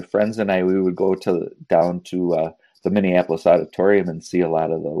teenager, my friends and we would go down to the Minneapolis Auditorium and see a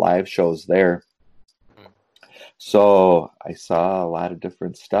lot of the live shows there. So I saw a lot of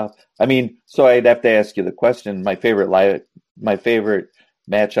different stuff. So I'd have to ask you the question, my favorite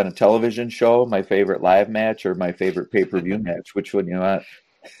match on a television show, my favorite live match, or my favorite pay-per-view match? Which one you want?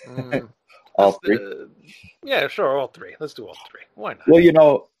 All 3? Yeah, sure, all 3. Let's do all 3. Why not?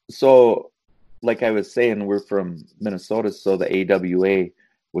 Well, so like I was saying, we're from Minnesota, so the AWA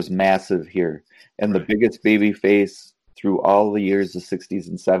was massive here. And the biggest baby face through all the years, the 60s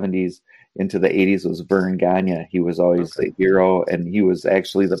and 70s, into the 80s was Vern Gagne. He was always the hero, and he was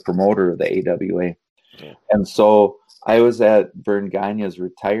actually the promoter of the AWA. Yeah. And so I was at Vern Gagne's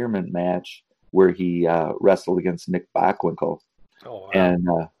retirement match where he wrestled against Nick Bockwinkel. Oh, wow. And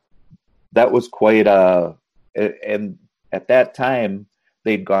that was quite and at that time,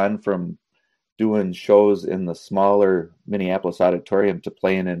 they'd gone from doing shows in the smaller Minneapolis auditorium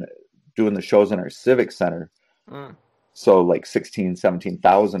to doing the shows in our Civic Center. So like 16,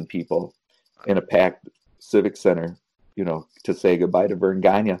 17,000 people in a packed Civic Center, to say goodbye to Vern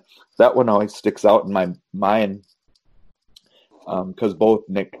Gagne. That one always sticks out in my mind because both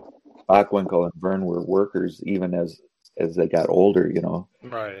Nick Bockwinkel and Vern were workers even as they got older,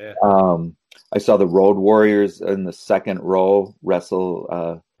 Right, yeah. I saw the Road Warriors in the second row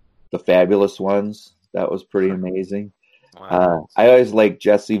wrestle the Fabulous Ones. That was pretty amazing. Wow. I always liked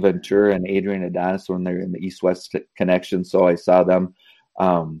Jesse Ventura and Adrian Adonis when they're in the East-West connection, so I saw them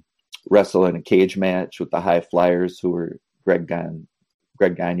wrestle in a cage match with the High Flyers, who were Greg Gagne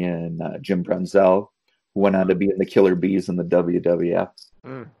and Jim Brunzell, who went on to be in the Killer Bees in the WWF.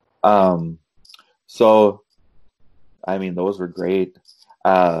 So, I mean, those were great.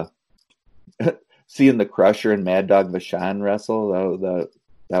 Seeing the Crusher and Mad Dog Vachon wrestle,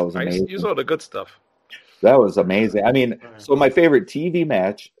 that was amazing. You saw the good stuff. That was amazing. I mean, so my favorite TV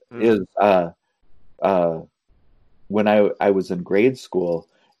match is when I was in grade school,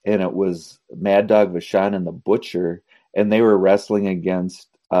 and it was Mad Dog Vachon and the Butcher, and they were wrestling against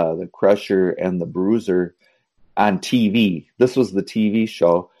the Crusher and the Bruiser on TV. This was the TV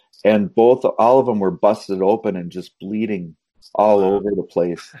show, and all of them were busted open and just bleeding all over the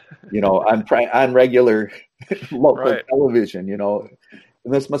place, on regular local television,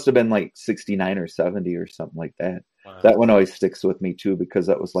 And this must have been like 69 or 70 or something like that. Wow. That one always sticks with me too, because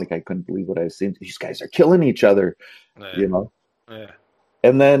that was like, I couldn't believe what I was seeing. These guys are killing each other, Yeah.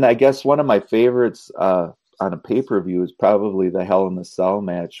 And then I guess one of my favorites on a pay-per-view is probably the Hell in the Cell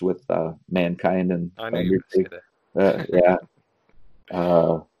match with Mankind and I knew you were going to say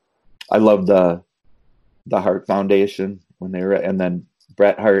that. I love the Hart Foundation when they were, and then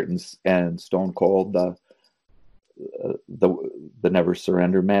Bret Hart and Stone Cold, the Never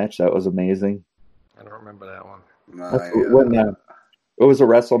Surrender match. That was amazing. I don't remember that one. When it was a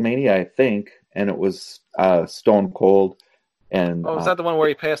WrestleMania, I think, and it was Stone Cold. And was that the one where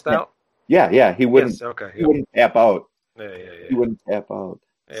he passed out? Yeah. He wouldn't. Yes, okay. He wouldn't tap out. Yeah. He wouldn't tap out.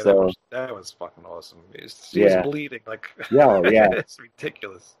 Yeah, so that was fucking awesome. He was bleeding like. Yeah. It's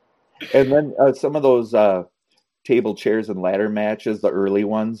ridiculous. And then some of those table chairs and ladder matches, the early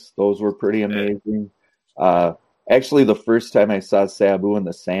ones, those were pretty amazing. Actually, the first time I saw Sabu and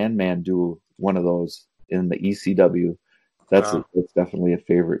the Sandman do one of those in the ECW, that's definitely a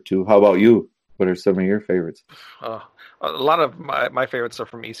favorite too. How about you? What are some of your favorites? A lot of my favorites are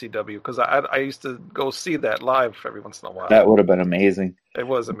from ECW because I used to go see that live every once in a while. That would have been amazing. It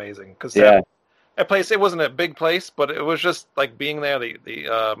was amazing because that place, it wasn't a big place, but it was just like being there. The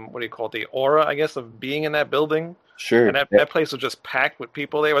what do you call it? The aura, I guess, of being in that building. Sure. And that place was just packed with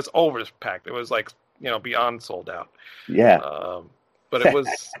people. It was over packed. It was like beyond sold out. Yeah. But it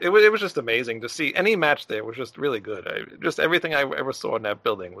was just amazing to see. Any match there was just really good. Just everything I ever saw in that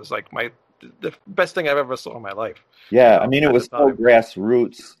building was like the best thing I've ever saw in my life. Yeah, I mean, it was so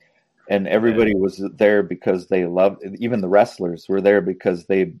grassroots, and everybody was there because they loved. Even the wrestlers were there because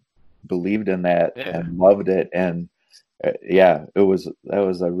they believed in that and loved it. And that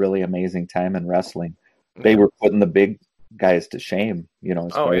was a really amazing time in wrestling. They were putting the big guys to shame,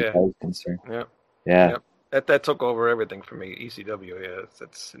 as far as I was concerned. Yeah. That took over everything for me. ECW,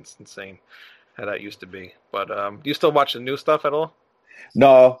 it's insane how that used to be. But do you still watch the new stuff at all?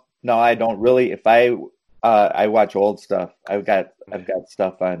 No, I don't really. If I watch old stuff, I've got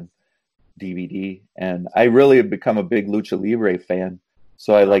stuff on DVD, and I really have become a big Lucha Libre fan.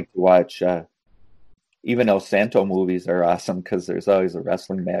 So I like to watch. Even El Santo movies are awesome because there's always a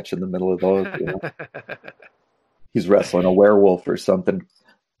wrestling match in the middle of those. He's wrestling a werewolf or something.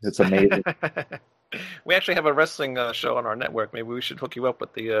 It's amazing. We actually have a wrestling show on our network. Maybe we should hook you up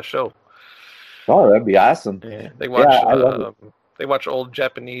with the show. Oh, that'd be awesome. Yeah, they watch old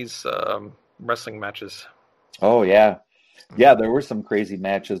Japanese wrestling matches. Oh yeah, there were some crazy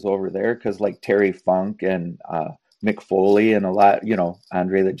matches over there because like Terry Funk and Mick Foley and a lot,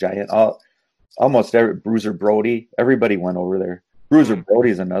 Andre the Giant, almost every Bruiser Brody, everybody went over there. Bruiser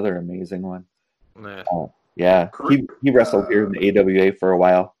Brody's another amazing one. Yeah. He wrestled here in the AWA for a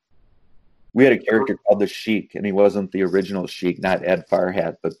while. We had a character called the Sheik, and he wasn't the original Sheik, not Ed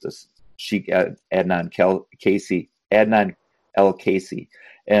Farhat, but the Sheik Adnan L. Casey.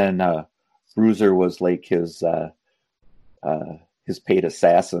 And Bruiser was like his his paid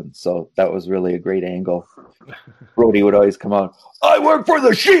assassin. So that was really a great angle. Brody would always come out, I work for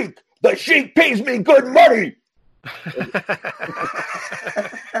the Sheik. The Sheik pays me good money.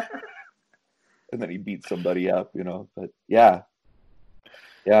 And then he beat somebody up, but yeah.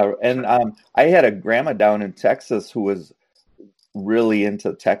 And I had a grandma down in Texas who was really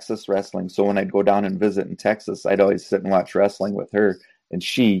into Texas wrestling. So when I'd go down and visit in Texas, I'd always sit and watch wrestling with her, and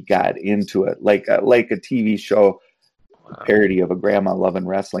she got into it like a TV show parody of a grandma loving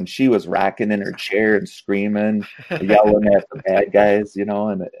wrestling. She was rocking in her chair and screaming, yelling at the bad guys,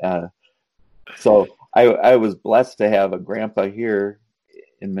 and so I was blessed to have a grandpa here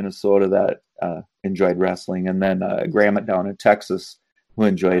in Minnesota that enjoyed wrestling, and then a grandma down in Texas who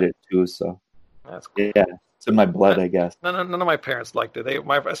enjoyed it too. So that's cool. Yeah. It's in my blood, I guess. None of my parents liked it.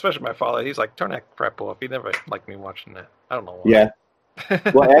 Especially my father. He's like, turn that crap off. He never liked me watching that. I don't know why. Yeah.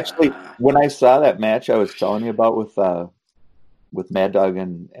 Well, actually, when I saw that match I was telling you about with Mad Dog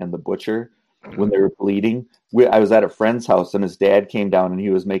and the Butcher, when they were bleeding, I was at a friend's house, and his dad came down, and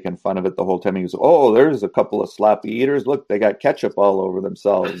he was making fun of it the whole time. He was, oh, there's a couple of sloppy eaters. Look, they got ketchup all over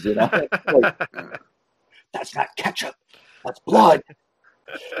themselves. Like, that's not ketchup. That's blood.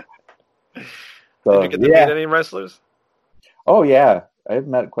 So, did you get to meet any wrestlers? Oh, yeah. I've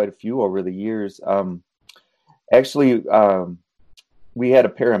met quite a few over the years. Actually, we had a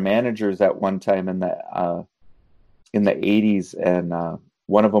pair of managers at one time in the 80s, and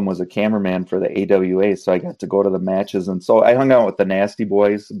one of them was a cameraman for the AWA, so I got to go to the matches. And so I hung out with the Nasty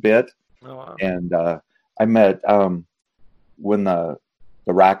Boys a bit. Oh, wow. And I met, when the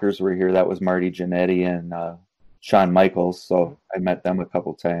Rockers were here, that was Marty Jannetty and Shawn Michaels, so I met them a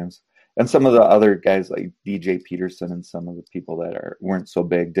couple times. And some of the other guys like DJ Peterson and some of the people that weren't so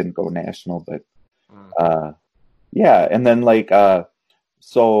big, didn't go national, but yeah. And then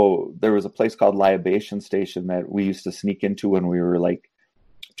so there was a place called Libation Station that we used to sneak into when we were like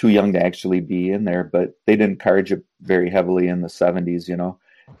too young to actually be in there, but they didn't encourage it very heavily in the 70s,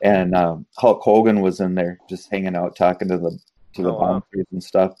 and Hulk Hogan was in there just hanging out, talking to the bouncers and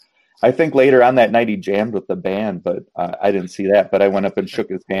stuff. I think later on that night he jammed with the band, but I didn't see that, but I went up and shook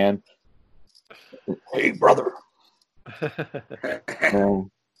his hand. Hey, brother. I'm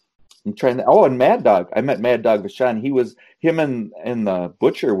trying to. Oh, and Mad Dog. I met Mad Dog Vachon. Him and the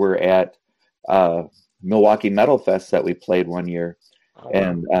Butcher were at Milwaukee Metal Fest that we played one year,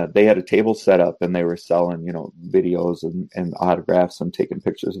 and they had a table set up, and they were selling, videos and autographs and taking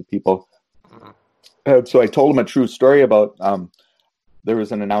pictures of people. So I told him a true story about. There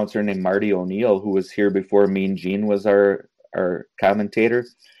was an announcer named Marty O'Neill who was here before Mean Gene was our commentator.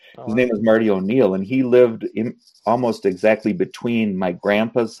 His name was Marty O'Neill, and he lived almost exactly between my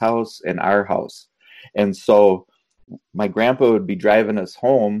grandpa's house and our house. And so my grandpa would be driving us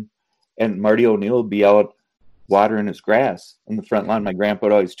home, and Marty O'Neill would be out watering his grass in the front lawn. My grandpa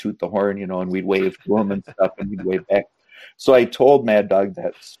would always toot the horn, and we'd wave to him and stuff, and he'd wave back. So I told Mad Dog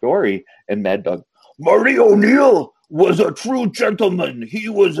that story, and Mad Dog, Marty O'Neill was a true gentleman. He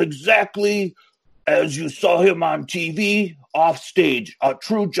was exactly as you saw him on TV, off stage, a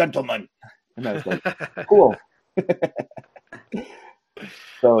true gentleman. And I was like, cool.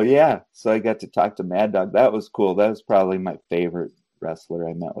 So I got to talk to Mad Dog. That was cool. That was probably my favorite wrestler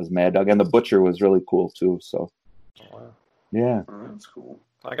I met was Mad Dog. And the Butcher was really cool too. So, yeah. Oh, that's cool.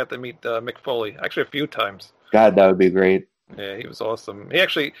 I got to meet Mick Foley actually a few times. God, that would be great. Yeah, he was awesome. He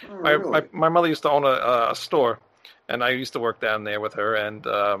actually, my mother used to own a store, and I used to work down there with her. And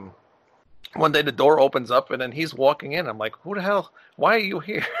one day the door opens up, and then he's walking in. I'm like, "Who the hell? Why are you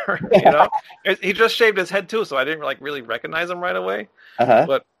here?" He just shaved his head too, so I didn't really recognize him right away.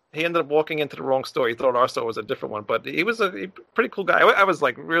 But he ended up walking into the wrong store. He thought our store was a different one, but he was a pretty cool guy. I was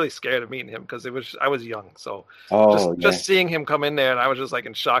like really scared of meeting him because I was young, so just seeing him come in there, and I was just like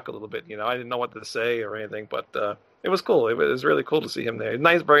in shock a little bit. I didn't know what to say or anything, but it was cool. It was really cool to see him there.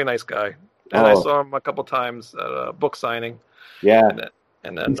 Nice, very nice guy. And I saw him a couple times at a book signing. Yeah,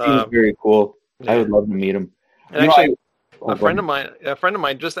 and then he seems very cool. Yeah. I would love to meet him. And actually, a friend of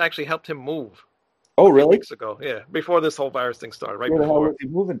mine just actually helped him move. Oh, really? Weeks ago, yeah, before this whole virus thing started. Right Where the hell before. was he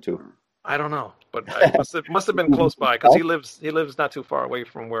moving to? I don't know, but it must have been close by because he lives not too far away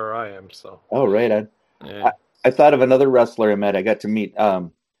from where I am. So. Oh, right. I thought of another wrestler I met. I got to meet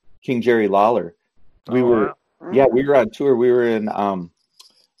King Jerry Lawler. We were on tour. We were in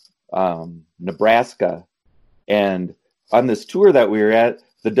Nebraska, and on this tour that we were at,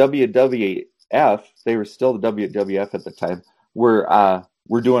 the WWF, they were still the WWF at the time, were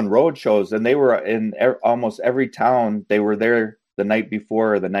doing road shows, and they were in almost every town. They were there the night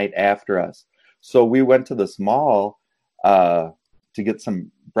before or the night after us. So we went to this mall to get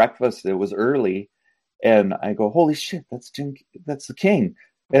some breakfast. It was early, And I go, holy shit, that's the King.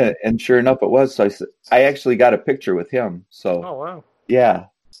 And sure enough, it was. So I actually got a picture with him. So, Oh, wow. yeah.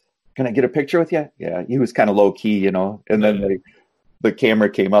 Can I get a picture with you? Yeah. He was kind of low key, you know. And then the camera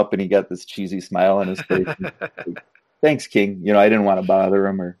came up and he got this cheesy smile on his face. Like, thanks, King. You know, I didn't want to bother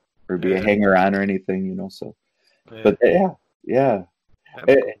him or be a hanger on or anything, you know. So, but yeah.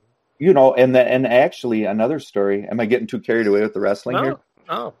 Cool. You know, and actually another story. Am I getting too carried away with the wrestling here?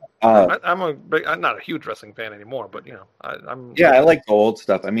 No. I'm not a huge wrestling fan anymore, but you know, I'm. Yeah, I like the old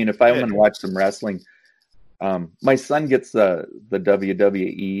stuff. I mean, if I want to watch some wrestling, my son gets the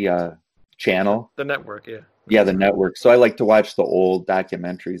WWE channel, the network. Yeah, the network. So I like to watch the old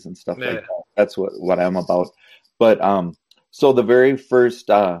documentaries and stuff like that. That's what I'm about. But so the very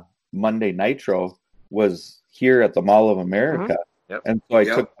first Monday Nitro was here at the Mall of America. Mm-hmm. Yep. And so I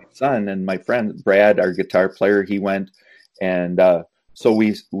took my son and my friend Brad, our guitar player, he went, and so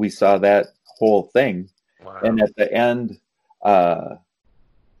we saw that whole thing. Wow. And at the end,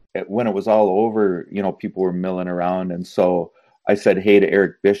 when it was all over, you know, people were milling around, and so I said hey to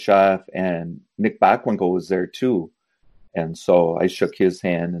Eric Bischoff, and Nick Bockwinkel was there too, and so I shook his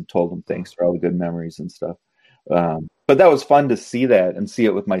hand and told him thanks for all the good memories and stuff. But that was fun to see that and see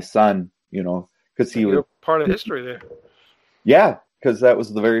it with my son, you know, because he was part of history there. Yeah, because that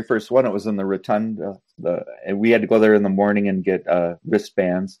was the very first one. It was in the Rotunda, and we had to go there in the morning and get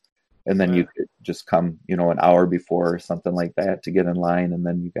wristbands, and then you could just come, you know, an hour before or something like that to get in line, and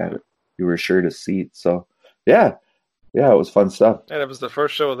then you were assured a seat. So, yeah, it was fun stuff. And it was the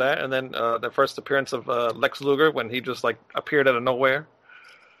first show of that, and then the first appearance of Lex Luger when he just like appeared out of nowhere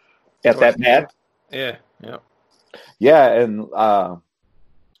at that match. Yeah, and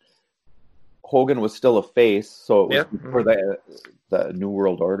Hogan was still a face, so it was before the New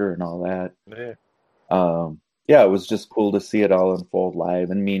World Order and all that. It was just cool to see it all unfold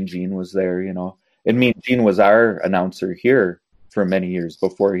live. And Mean Gene was there, you know. And Mean Gene was our announcer here for many years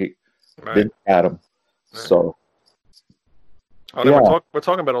before he did Adam. So, we're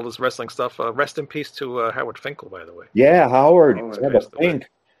talking about all this wrestling stuff. Rest in peace to Howard Finkel, by the way. Yeah, Howard. Fink.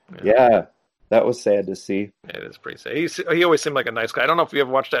 Yeah. That was sad to see. Yeah, it is pretty sad. He always seemed like a nice guy. I don't know if you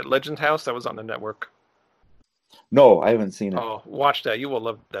ever watched that Legend House that was on the network. No, I haven't seen it. Oh, watch that. You will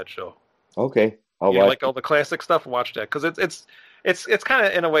love that show. Okay, I'll watch. Like all the classic stuff? Watch that, because it's kind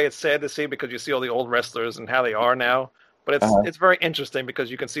of, in a way, it's sad to see because you see all the old wrestlers and how they are now. But it's very interesting because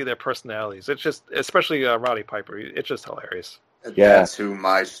you can see their personalities. It's just, especially Roddy Piper. It's just hilarious. That's who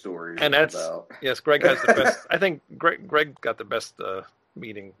my story is about. Yes, Greg has the best. I think Greg got the best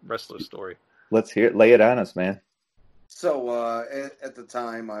meeting wrestler story. Let's hear it. Lay it on us, man. So at the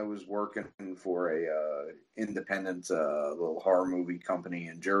time, I was working for a independent little horror movie company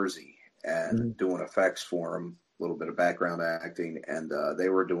in Jersey and doing effects for them, a little bit of background acting, and they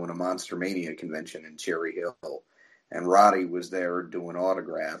were doing a Monster Mania convention in Cherry Hill, and Roddy was there doing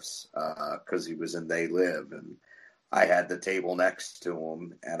autographs because he was in They Live, and I had the table next to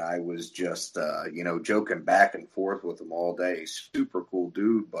him, and I was just joking back and forth with him all day. Super cool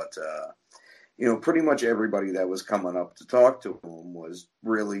dude, but pretty much everybody that was coming up to talk to him was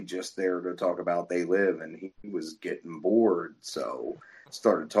really just there to talk about They Live, and he was getting bored. So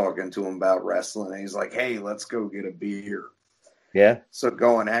started talking to him about wrestling, and he's like, hey, let's go get a beer. Yeah. So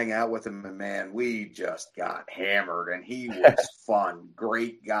go and hang out with him, and man, we just got hammered, and he was fun.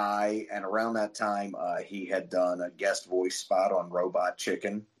 Great guy. And around that time, he had done a guest voice spot on Robot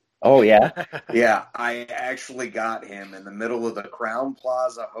Chicken. Oh, yeah? Yeah, I actually got him in the middle of the Crown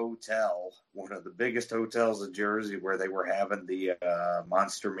Plaza Hotel, one of the biggest hotels in Jersey, where they were having the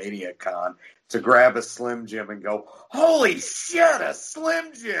Monster Mania Con, to grab a Slim Jim and go, holy shit, a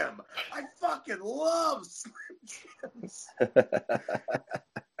Slim Jim! I fucking love Slim Jims!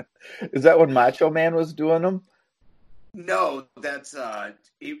 Is that when Macho Man was doing them? No, that's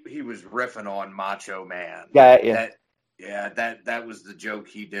he was riffing on Macho Man. Yeah. That was the joke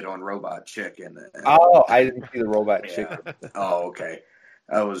he did on Robot Chicken. Oh, I didn't see the Robot Chicken. Oh, okay.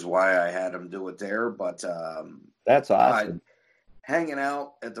 That was why I had him do it there. But that's awesome. Hanging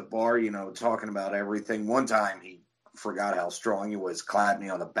out at the bar, talking about everything. One time he forgot how strong he was, clapped me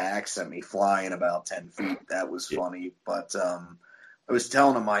on the back, sent me flying about 10 feet. That was funny. But I was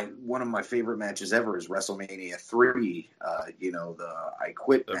telling him one of my favorite matches ever is WrestleMania 3, the I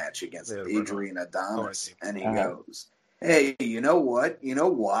Quit match against Adrian Adonis. And he goes, hey, you know what? You know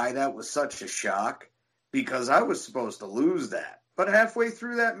why that was such a shock? Because I was supposed to lose that. But halfway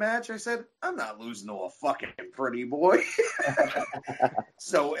through that match, I said, I'm not losing to a fucking pretty boy.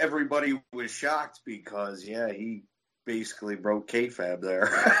 So everybody was shocked because, he basically broke kayfabe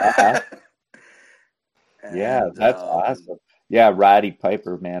there. Yeah, that's awesome. Yeah, Roddy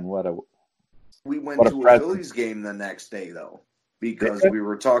Piper, man, what we went to a Phillies game the next day, though, because we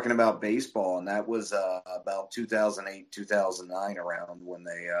were talking about baseball, and that was about 2008, 2009 around when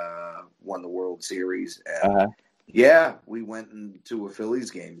they won the World Series. And yeah, we went into a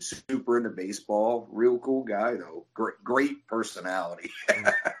Phillies game. Super into baseball. Real cool guy, though. Great personality.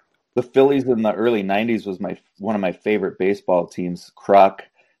 The Phillies in the early 90s was one of my favorite baseball teams. Kruk,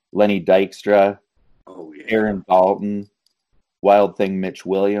 Lenny Dykstra, Aaron Dalton, Wild Thing Mitch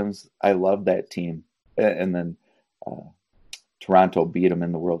Williams. I love that team. And then Toronto beat them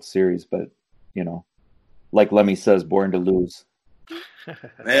in the World Series. But, you know, like Lemmy says, born to lose.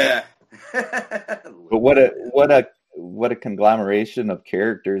 Yeah. But what a conglomeration of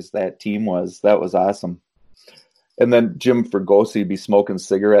characters that team was. That was awesome. And then Jim Fregosi be smoking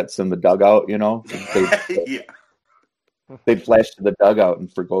cigarettes in the dugout, you know. They'd flash to the dugout and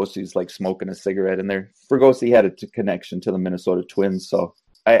Fregosi's like smoking a cigarette in there. Fregosi had a connection to the Minnesota Twins, so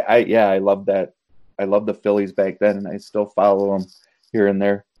I love that. I love the Phillies back then, and I still follow them here and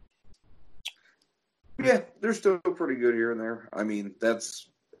there. Yeah, they're still pretty good here and there. I mean, that's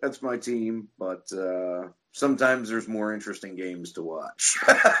my team, but sometimes there's more interesting games to watch.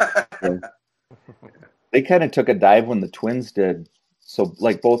 They kind of took a dive when the Twins did. So,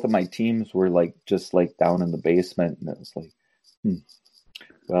 like, both of my teams were, like, just, like, down in the basement. And it was like,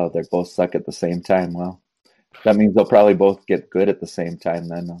 well, they both suck at the same time. Well, that means they'll probably both get good at the same time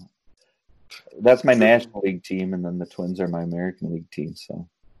then. That's my National League team, and then the Twins are my American League team. So.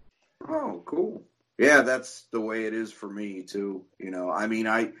 Oh, cool. Yeah, that's the way it is for me, too. You know, I mean,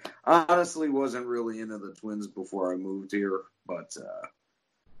 I honestly wasn't really into the Twins before I moved here, but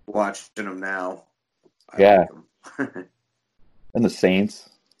watching them now, I like them. And the Saints.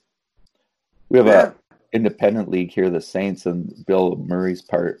 We have a independent league here, the Saints, and Bill Murray's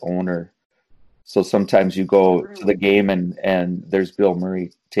part owner. So sometimes you go to the game and there's Bill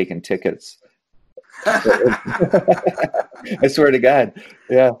Murray taking tickets. I swear to God.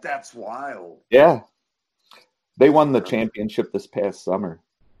 Yeah. That's wild. Yeah. They won the championship this past summer.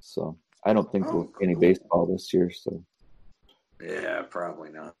 So I don't think we'll see any baseball this year. So yeah, probably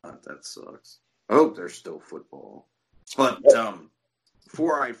not. That sucks. I hope there's still football. But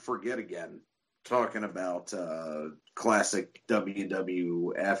before I forget again, talking about classic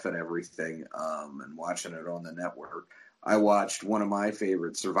WWF and everything, and watching it on the network, I watched one of my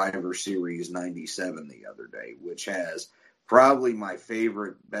favorite Survivor Series 97 the other day, which has probably my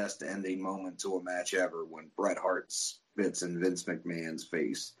favorite best ending moment to a match ever when Bret Hart spits in Vince McMahon's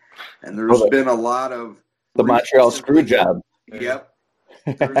face. And there's been a lot of... The Montreal Screwjob. Yep.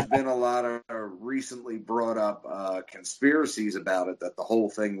 There's been a lot of recently brought up conspiracies about it, that the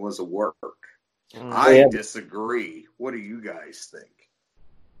whole thing was a work. I disagree. What do you guys think?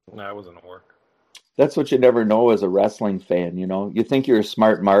 No, it wasn't a work. That's what you never know as a wrestling fan, you know. You think you're a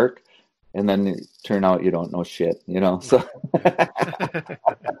smart mark, and then it turn out you don't know shit, you know. So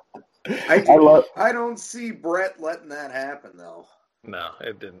I don't see Bret letting that happen, though. No,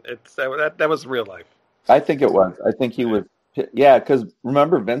 it didn't. That was real life. I think it was. I think he was. Yeah, because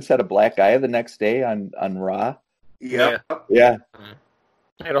remember Vince had a black eye the next day on Raw? Yeah. Yeah.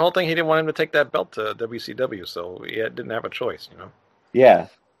 And the whole thing, he didn't want him to take that belt to WCW, so he didn't have a choice, you know? Yeah.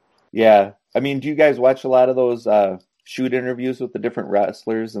 Yeah. I mean, do you guys watch a lot of those shoot interviews with the different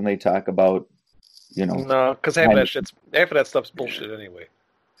wrestlers and they talk about, you know... No, because half of that stuff's bullshit anyway.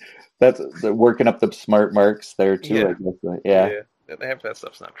 They're working up the smart marks there, too, yeah. I guess. Yeah. Half of that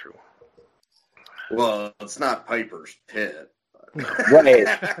stuff's not true. Well, it's not Piper's Pit. Right.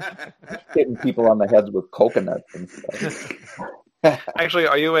 Hitting people on the heads with coconuts and stuff. Actually,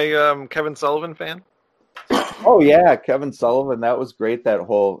 are you a Kevin Sullivan fan? Oh, yeah, Kevin Sullivan. That was great,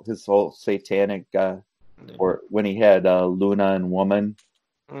 his whole satanic, or when he had Luna and Woman,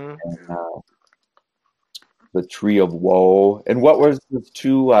 and the Tree of Woe. And what was the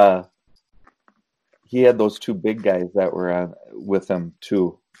two, he had those two big guys that were with him,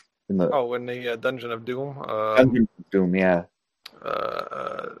 too. In the Dungeon of Doom. Dungeon of Doom, yeah.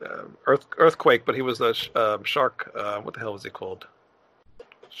 Earthquake, but he was the shark. What the hell was he called?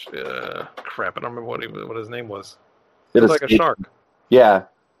 Crap, I don't remember what his name was. It was like a shark. Yeah,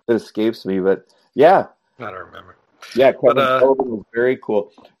 it escapes me, but yeah. I don't remember. Yeah, Kevin Sullivan was very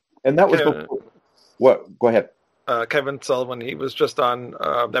cool. And that was what? Go ahead. Kevin Sullivan, he was just on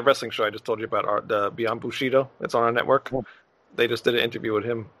that wrestling show I just told you about, the Beyond Bushido. It's on our network. Oh. They just did an interview with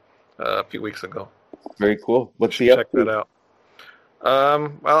him a few weeks ago. Very cool. What's he up to? Check that out.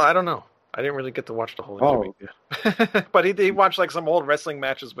 Well, I don't know. I didn't really get to watch the whole interview. But he watched like some old wrestling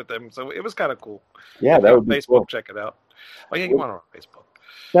matches with them, so it was kind of cool. Yeah, that would be Facebook, cool. Check it out. Oh, yeah, you want on Facebook.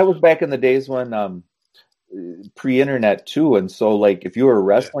 That was back in the days when pre-internet too, and so like if you were a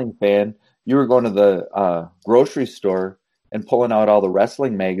wrestling fan, you were going to the grocery store and pulling out all the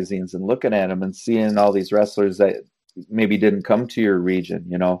wrestling magazines and looking at them and seeing all these wrestlers that maybe didn't come to your region,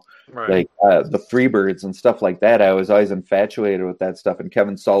 Right. like the Freebirds and stuff like that. I was always infatuated with that stuff. And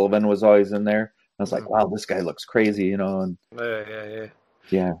Kevin Sullivan was always in there. I was like, wow, this guy looks crazy, and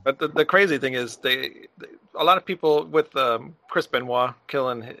Yeah. But the crazy thing is, a lot of people with Chris Benoit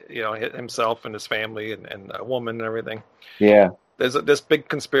killing, himself and his family and a woman and everything. Yeah. There's this big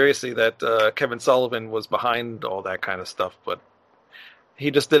conspiracy that Kevin Sullivan was behind all that kind of stuff, but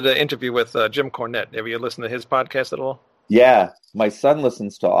he just did an interview with Jim Cornette. Have you listened to his podcast at all? Yeah, my son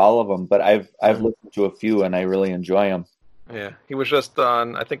listens to all of them, but I've listened to a few and I really enjoy them. Yeah, he was just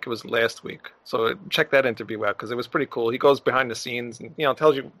on, I think it was last week. So check that interview out because it was pretty cool. He goes behind the scenes and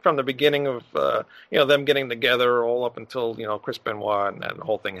tells you from the beginning of them getting together all up until Chris Benoit and that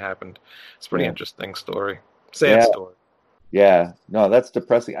whole thing happened. It's a pretty interesting story. Sad story. Yeah, no, that's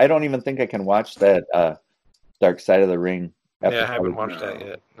depressing. I don't even think I can watch that Dark Side of the Ring. Yeah, I haven't watched that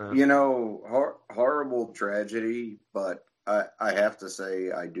yet. No. Horrible tragedy, but I have to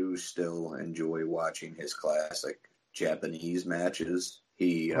say I do still enjoy watching his classic Japanese matches.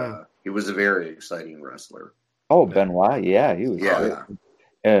 He was a very exciting wrestler. Oh, Benoit, yeah, he was. Yeah,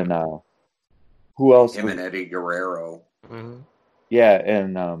 and who else? Him and Eddie Guerrero. Mm-hmm. Yeah,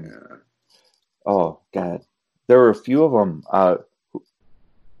 and oh god, there were a few of them.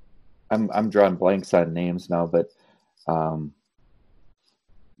 I'm drawing blanks on names now, but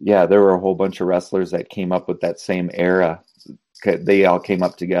yeah, there were a whole bunch of wrestlers that came up with that same era. They all came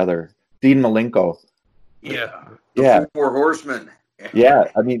up together. Dean Malenko. Yeah. The Four Horsemen. Yeah,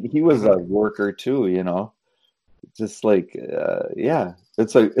 I mean, he was a worker too, Just like,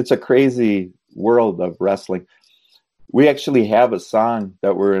 it's a crazy world of wrestling. We actually have a song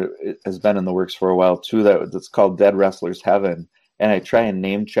that has been in the works for a while too. That's called "Dead Wrestlers Heaven," and I try and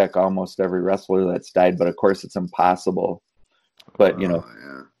name check almost every wrestler that's died, but of course it's impossible. But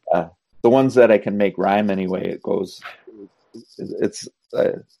the ones that I can make rhyme anyway, it goes. It's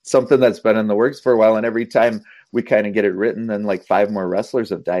something that's been in the works for a while, and every time we kind of get it written, then like 5 more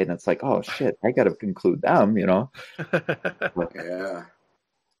wrestlers have died, and it's like, oh shit, I got to include them, Yeah.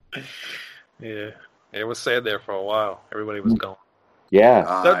 It was sad there for a while. Everybody was gone.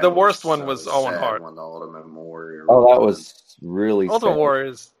 Yeah. The worst one was Owen Hart. When the Ultimate Warrior. Oh, that was really Ultimate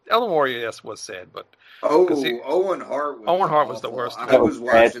Warrior, yes, was sad, but Owen Hart. Owen Hart was the worst. I was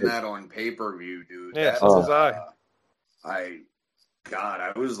watching that on pay-per-view, dude. Yeah, so was I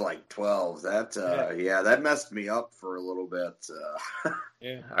was like 12. That messed me up for a little bit.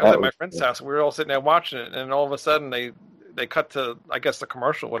 I was at my friend's house. We were all sitting there watching it, and all of a sudden they cut to, I guess, the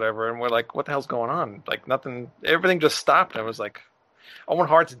commercial, whatever, and we're like, "What the hell's going on?" Like nothing, everything just stopped. And I was like, "Owen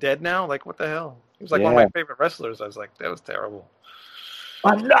Hart's dead now? Like what the hell?" He was like one of my favorite wrestlers. I was like, "That was terrible."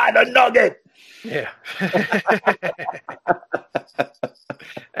 I'm not a nugget. Yeah.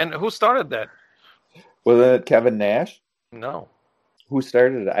 And who started that? Was it Kevin Nash? No. Who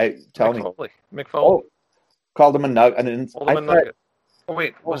started it? Mick Foley. Oh, called him a nugget. Nugget. Oh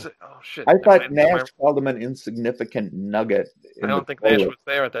wait, was it? Oh shit! I thought Nash called him an insignificant nugget. I don't think Nash was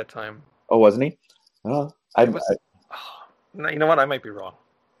there at that time. Oh, wasn't he? Well, you know what? I might be wrong.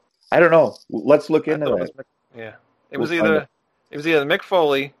 I don't know. Let's look into that. It was either Mick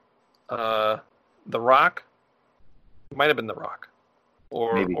Foley, The Rock. It might have been The Rock,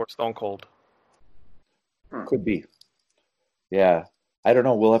 or Stone Cold. Could be. Yeah, I don't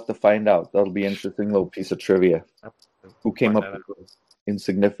know. We'll have to find out. That'll be an interesting little piece of trivia. Who came up with an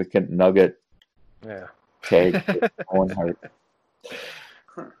insignificant nugget? Yeah. Tag Owen Hart.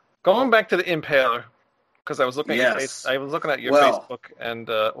 Going back to the Impaler, because I was looking at your Facebook, and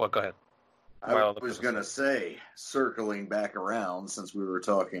go ahead. I was going to say, circling back around, since we were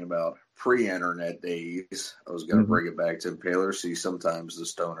talking about pre-internet days, I was going to bring it back to Impaler. See, sometimes the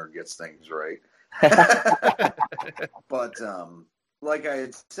stoner gets things right. But like I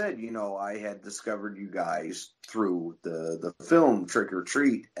had said, I had discovered you guys through the film Trick or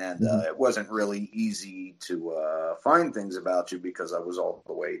Treat, and it wasn't really easy to find things about you because I was all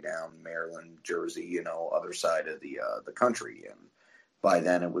the way down Maryland, Jersey, other side of the country, and by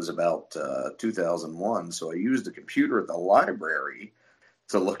then it was about 2001, so I used the computer at the library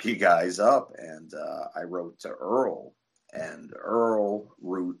to look you guys up, and I wrote to Earl. And Earl,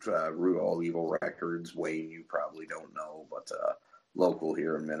 Root All Evil Records, Wayne, you probably don't know, but local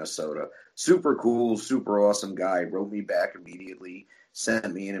here in Minnesota. Super cool, super awesome guy. Wrote me back immediately,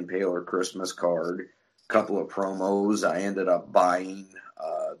 sent me an Impaler Christmas card, couple of promos. I ended up buying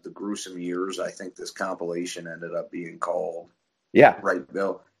The Gruesome Years. I think this compilation ended up being called. Yeah. Right,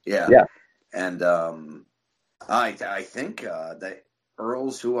 Bill? Yeah. Yeah. And I think that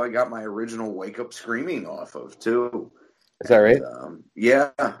Earl's who I got my original Wake Up Screaming off of, too. Is that right? Yeah.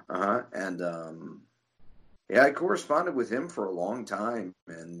 And yeah, I corresponded with him for a long time.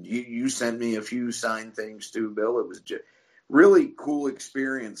 And you sent me a few signed things, too, Bill. It was just really cool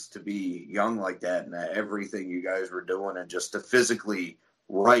experience to be young like that and everything you guys were doing and just to physically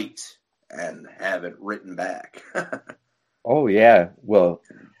write and have it written back. Oh, yeah. Well,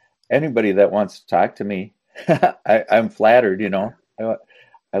 anybody that wants to talk to me, I'm flattered, you know.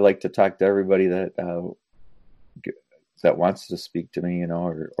 I like to talk to everybody that wants to speak to me, you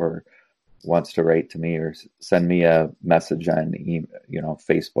know, or wants to write to me or send me a message on, you know,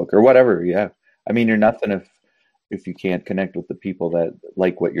 Facebook or whatever. Yeah. I mean, you're nothing if you can't connect with the people that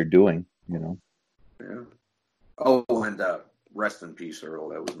like what you're doing, you know. Yeah. Oh, and rest in peace, Earl.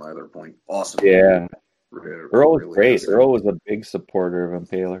 That was my other point. Awesome. Yeah. Earl was really great. awesome. Earl was a big supporter of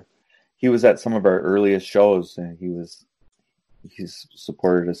Impaler. He was at some of our earliest shows, and he's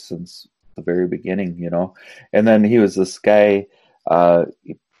supported us since the very beginning, you know. And then he was this guy,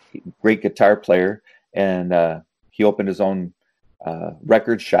 great guitar player, and he opened his own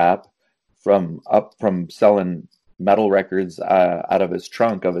record shop from selling metal records out of his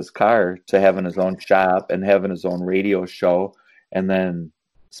trunk of his car to having his own shop and having his own radio show, and then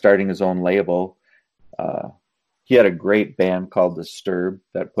starting his own label. He had a great band called Disturbed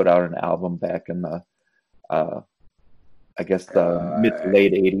that put out an album back in the I guess the mid to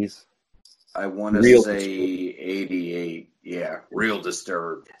late 80s. I want to say 88. Yeah, Real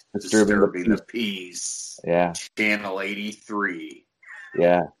Disturbed. Disturbing the Peace. Yeah. Channel 83.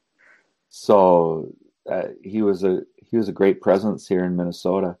 Yeah. So he was a great presence here in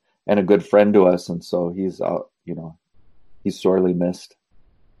Minnesota and a good friend to us, and so he's sorely missed.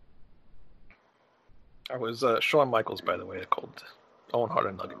 I was Shawn Michaels, by the way. I called Owen Hart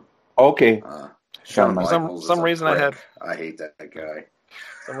and Nugget. Okay. Shawn Michaels. Some reason I hate that guy.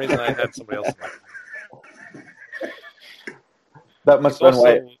 Some reason I had somebody else. That must have been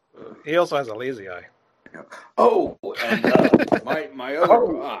why. He also has a lazy eye. Oh, and my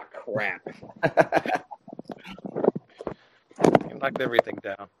other crap. He knocked everything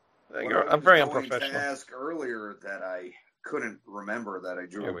down. I'm very unprofessional. To ask earlier that I couldn't remember that I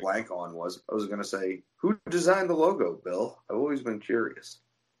drew a blank on was I was going to say, who designed the logo, Bill? I've always been curious.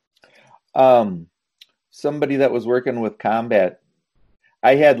 Somebody that was working with Combat.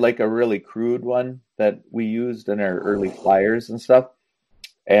 I had like a really crude one that we used in our early flyers and stuff.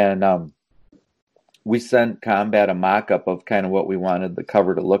 And we sent Combat a mock-up of kind of what we wanted the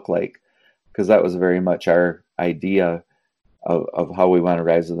cover to look like, because that was very much our idea of how we wanted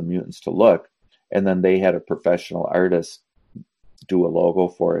Rise of the Mutants to look. And then they had a professional artist do a logo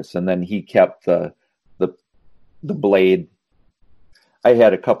for us. And then he kept the blade. I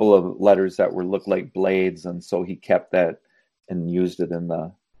had a couple of letters that looked like blades, and so he kept that and used it in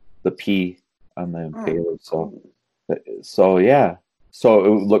the P on the Impaler. So yeah. So it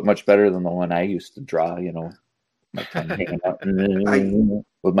would look much better than the one I used to draw, you know, my tongue hanging out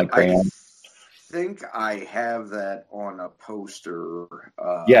with my crayon. I think I have that on a poster.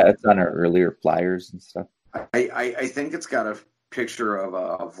 Yeah, it's on our earlier flyers and stuff. I think it's got a picture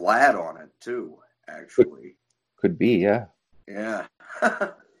of Vlad on it too, actually. Could be, yeah. Yeah.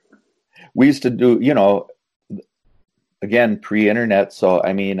 We used to do, you know, again, pre-internet, so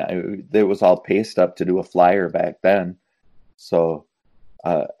I mean, it was all paste up to do a flyer back then. So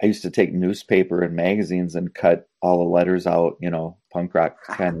I used to take newspaper and magazines and cut all the letters out, you know, punk rock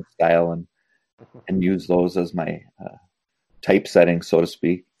kind of style, and use those as my typesetting, so to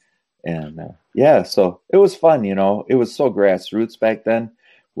speak. And yeah, so it was fun, you know. It was so grassroots back then,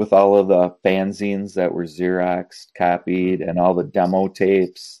 with all of the fanzines that were Xeroxed, copied, and all the demo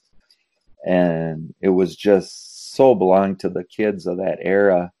tapes. And it was just so belonged to the kids of that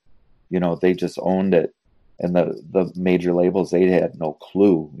era. You know, they just owned it. And the major labels, they had no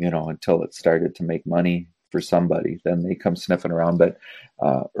clue, you know, until it started to make money for somebody. Then they come sniffing around. But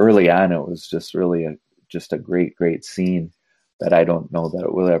early on, it was just really a great, great scene that I don't know that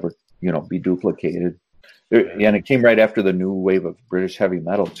it will ever, you know, be duplicated. And it came right after the new wave of British heavy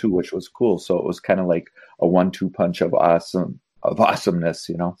metal too, which was cool. So it was kind of like a 1-2 punch of awesomeness,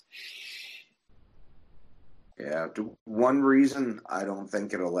 you know. Yeah. One reason I don't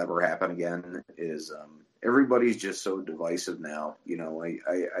think it'll ever happen again is everybody's just so divisive now. You know,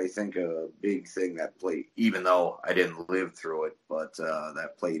 I think a big thing that played, even though I didn't live through it, but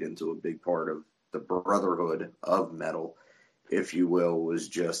that played into a big part of the brotherhood of metal, if you will, was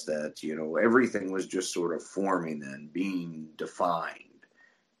just that, you know, everything was just sort of forming and being defined.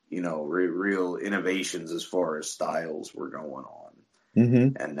 You know, real innovations as far as styles were going on.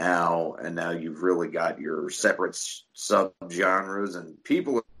 Mm-hmm. And now you've really got your separate subgenres, and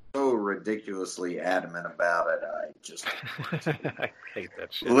people are so ridiculously adamant about it. I just I hate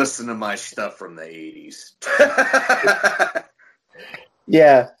that shit. listen to my stuff from the 80s.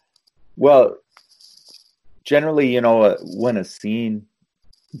 Yeah. Well, generally, when a scene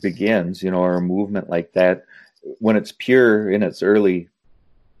begins, or a movement like that, when it's pure in its early,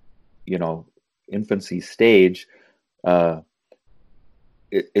 infancy stage,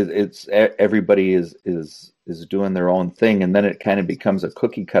 it's everybody is doing their own thing, and then it kind of becomes a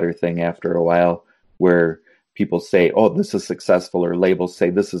cookie cutter thing after a while, where people say, "Oh, this is successful," or labels say,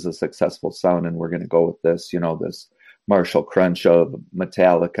 "This is a successful sound, and we're going to go with this." This Marshall Crunch of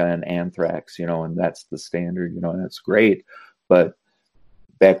Metallica and Anthrax, and that's the standard, and it's great. But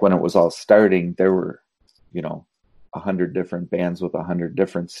back when it was all starting, there were, 100 different bands with 100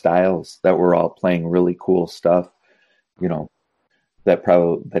 different styles that were all playing really cool stuff,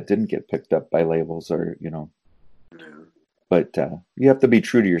 that didn't get picked up by labels or, but you have to be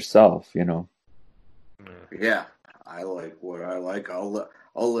true to yourself, Yeah, I like what I like.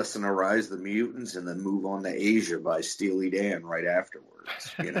 I'll listen to Rise of the Mutants and then move on to Asia by Steely Dan right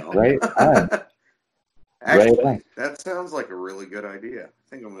afterwards, Right on. Actually, right on. That sounds like a really good idea. I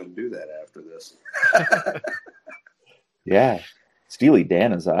think I'm going to do that after this. Yeah, Steely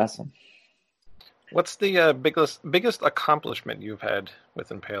Dan is awesome. What's the biggest accomplishment you've had with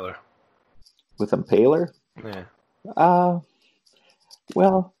Impaler? With Impaler? Yeah.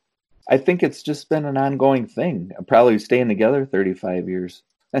 Well, I think it's just been an ongoing thing. I'm probably staying together 35 years.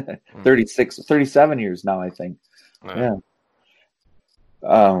 37 years now, I think. Yeah.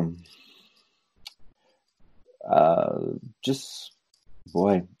 Just,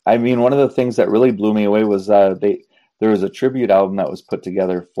 boy. I mean, one of the things that really blew me away was there was a tribute album that was put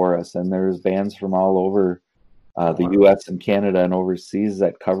together for us, and there was bands from all over the U.S. and Canada and overseas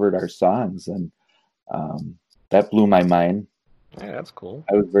that covered our songs, and that blew my mind. Yeah, that's cool.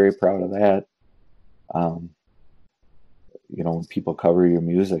 I was very proud of that. When people cover your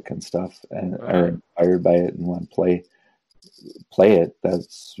music and stuff and are inspired by it and want to play it,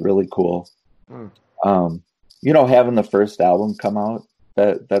 that's really cool. Having the first album come out,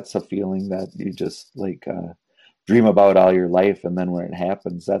 that's a feeling that you just dream about all your life, and then when it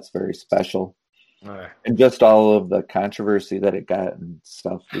happens, that's very special. And just all of the controversy that it got and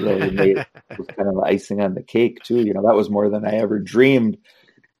stuff really made it was kind of icing on the cake too. That was more than I ever dreamed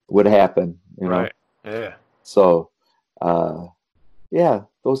would happen. Right. Yeah. So, yeah,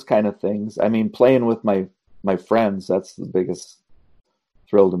 those kind of things. I mean, playing with my friends, that's the biggest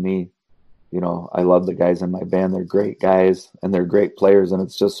thrill to me. I love the guys in my band. They're great guys and they're great players, and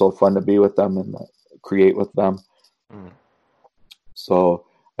it's just so fun to be with them and create with them. So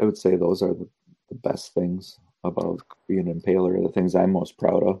I would say those are the best things about being an Impaler, the things I'm most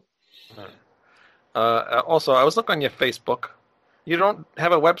proud of. Also, I was looking on your Facebook. You don't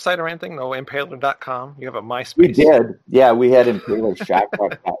have a website or anything? No, Impaler.com? You have a MySpace? We did. Yeah, we had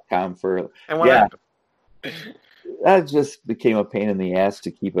ImpalerShockRock.com for... And what happened? That just became a pain in the ass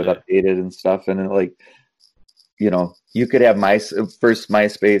to keep it updated and stuff. And you could have first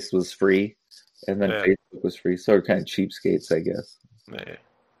MySpace was free, and then Facebook was free. So we're kind of cheapskates, I guess.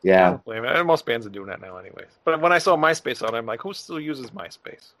 Yeah. Most bands are doing that now anyways. But when I saw MySpace on it, I'm like, who still uses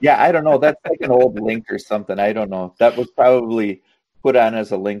MySpace? Yeah, I don't know. That's like an old link or something. I don't know. That was probably put on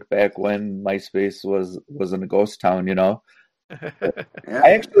as a link back when MySpace was in a ghost town, I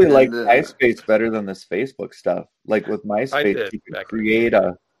actually like MySpace better than this Facebook stuff. Like with MySpace, you could create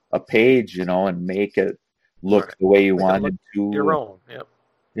a page, and make it look the way you wanted to. Your own, yep.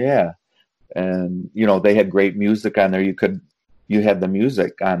 Yeah. And, they had great music on there. You had the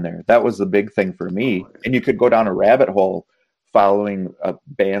music on there. That was the big thing for me. And you could go down a rabbit hole following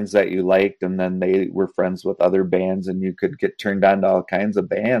bands that you liked, and then they were friends with other bands, and you could get turned on to all kinds of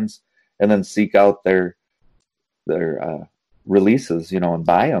bands and then seek out their releases, and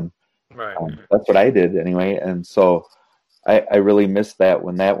buy them. Right. That's what I did anyway. And so I really missed that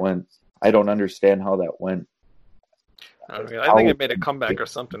when that went. I don't understand how that went. I think it made a comeback or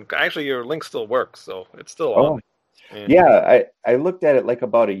something. Actually, your link still works, so it's still on. Yeah, I looked at it like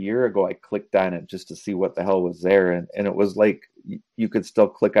about a year ago. I clicked on it just to see what the hell was there, and it was like you could still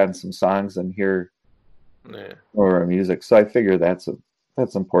click on some songs and hear more music. So I figure that's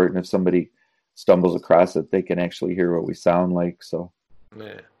important. If somebody stumbles across it, they can actually hear what we sound like. So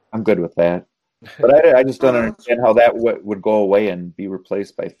I'm good with that. But I just don't understand how that would go away and be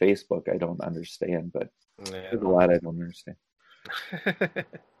replaced by Facebook. I don't understand, but there's a lot I don't understand.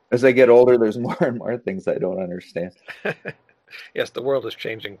 As I get older, there's more and more things I don't understand. Yes, the world is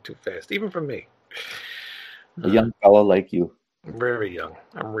changing too fast, even for me. A young fella like you. Very young.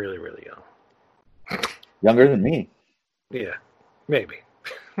 I'm really, really young. Younger than me. Yeah, maybe.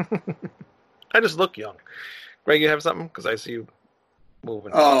 I just look young. Greg, you have something? Because I see you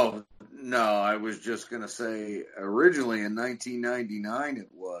moving. Oh, no, I was just going to say, originally in 1999 it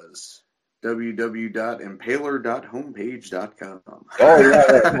was www.impaler.homepage.com. Oh, yeah,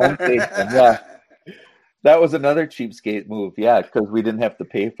 that homepage. Yeah. That was another cheapskate move, yeah, because we didn't have to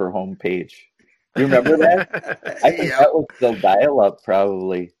pay for homepage. You remember that? I think that was still dial-up,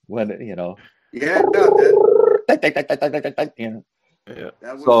 probably, when, Yeah,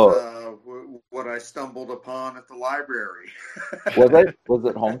 that was what I stumbled upon at the library. Was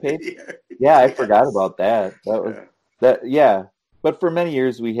it homepage? Yeah, I forgot about that. That was that. Yeah, but for many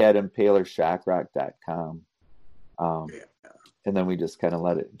years we had ImpalerShockRock.com, and then we just kind of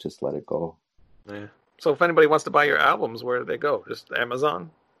let it go. Yeah. So if anybody wants to buy your albums, where do they go? Just Amazon?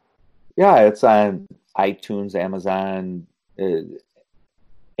 Yeah, it's on iTunes, Amazon,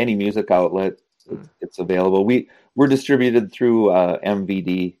 any music outlet. It's available. We're distributed through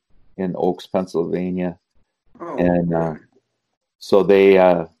MVD in Oaks, Pennsylvania, so they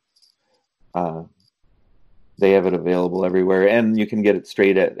have it available everywhere, and you can get it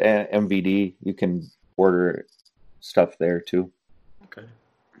straight at MVD. You can order stuff there too. Okay.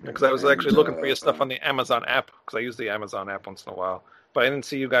 Because I was actually looking for your stuff on the Amazon app, because I use the Amazon app once in a while. But I didn't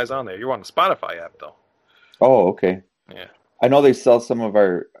see you guys on there. You're on the Spotify app, though. Oh, okay. Yeah. I know they sell some of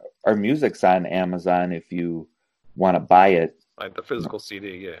our music's on Amazon if you want to buy it. Like the physical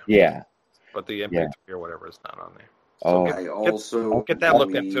CD, yeah. Yeah. But the MP3 or whatever is not on there. So I also get that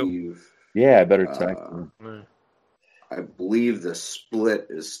looked at too. Yeah, I better check. I believe the split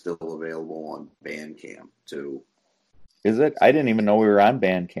is still available on Bandcamp too. Is it? I didn't even know we were on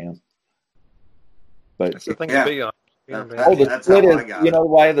Bandcamp. But that's the thing to be on. The split is. You know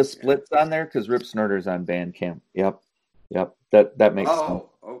why the split's on there? Because Rip Snorter's on Bandcamp. Yep. That makes sense. Oh,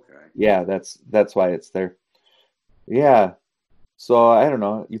 okay. Yeah, that's why it's there. Yeah. So I don't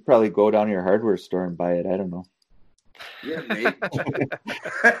know. You probably go down to your hardware store and buy it. I don't know. Yeah, maybe.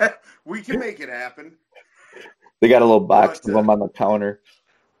 We can make it happen. They got a little box of them on the counter.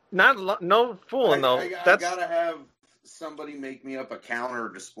 No fooling though. I gotta have somebody make me up a counter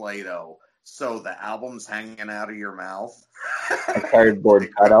display though, so the album's hanging out of your mouth. A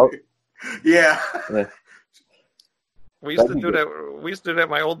cardboard cutout. Yeah. We used to do that. We used to do that at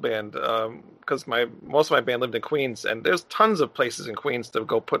my old band because most of my band lived in Queens, and there's tons of places in Queens to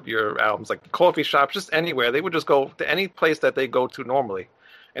go put your albums, like coffee shops, just anywhere. They would just go to any place that they go to normally,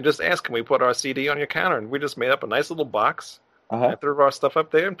 and just ask, "Can we put our CD on your counter?" And we just made up a nice little box, and threw our stuff up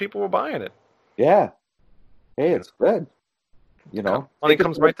there, and people were buying it. Yeah, hey, it's good. Money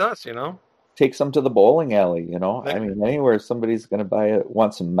comes right to us. Take some to the bowling alley. I mean, anywhere somebody's going to buy it,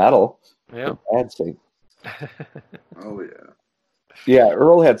 want some metal. Yeah, for God's sake. Oh yeah. Yeah,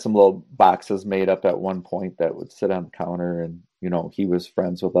 Earl had some little boxes made up at one point that would sit on the counter, and he was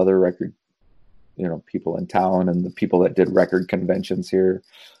friends with other record, people in town and the people that did record conventions here.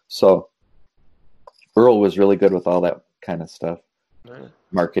 So Earl was really good with all that kind of stuff,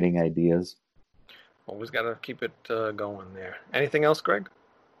 marketing ideas. Always got to keep it going there. Anything else, Greg?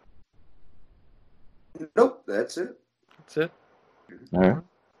 Nope, that's it. That's it. All right,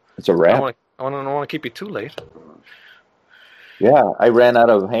 it's a wrap. I don't want to keep you too late. Yeah, I ran out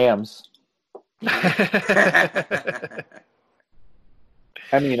of hams. I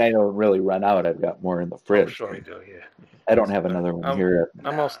mean, I don't really run out. I've got more in the fridge. Oh, sure you do, yeah. I don't have another one here.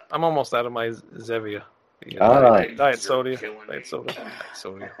 I'm almost out of my Zevia. Diet soda.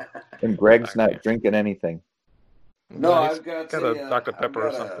 And Greg's not drinking anything. No, I've got a Dr. Pepper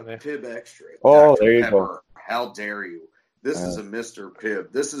or something there. Pib Extra. Oh, Dr. there you Pepper. go. How dare you? This is a Mr.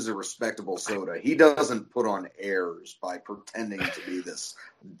 Pibb. This is a respectable soda. He doesn't put on airs by pretending to be this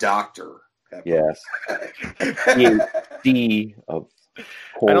Dr. Pepper. Yes. PhD of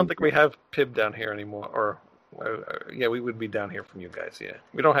cold. I don't think we have Pibb down here anymore. Or, we would be down here from you guys, yeah.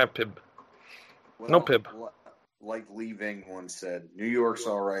 We don't have Pibb. Well, no Pibb. Like Lee Ving once said, New York's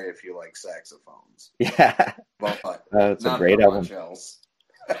all right if you like saxophones. Yeah. But that's not a great album. much else.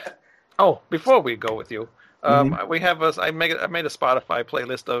 Before we go with you, we have I made a Spotify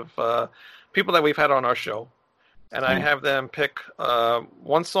playlist of people that we've had on our show, and I have them pick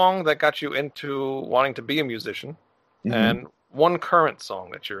one song that got you into wanting to be a musician, and one current song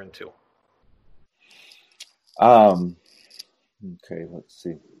that you're into. Okay, let's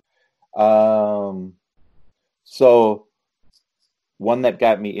see. So one that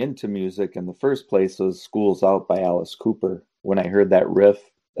got me into music in the first place was "School's Out" by Alice Cooper. When I heard that riff,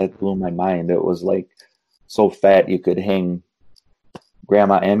 that blew my mind. It was like so fat you could hang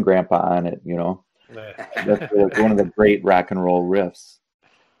grandma and grandpa on it, That's one of the great rock and roll riffs.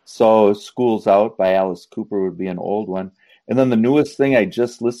 So School's Out by Alice Cooper would be an old one. And then the newest thing I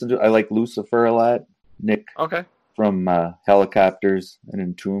just listened to, I like Lucifer a lot. Nick from Helicopters and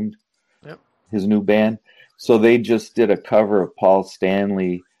Entombed, his new band. So they just did a cover of Paul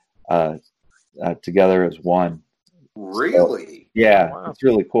Stanley Together as One. Really? So, yeah, wow. It's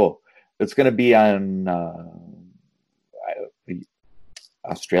really cool. It's going to be on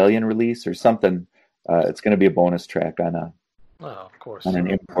Australian release or something. It's going to be a bonus track on of course, on an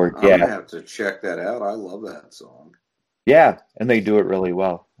import. I'm gonna have to check that out. I love that song. Yeah, and they do it really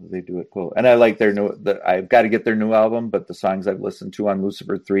well. They do it cool, and I like their new. I've got to get their new album, but the songs I've listened to on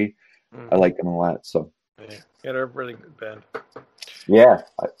Lucifer 3, I like them a lot. So yeah, they're a really good band. Yeah,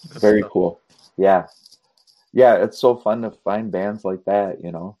 very cool. Yeah, it's so fun to find bands like that.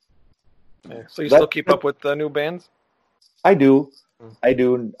 Yeah. So you still keep up with the new bands? I do.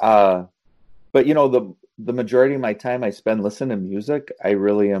 But the majority of my time I spend listening to music. I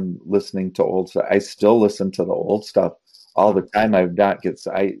really am listening to old stuff. I still listen to the old stuff all the time. I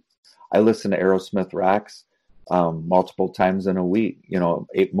listen to Aerosmith Rocks multiple times in a week.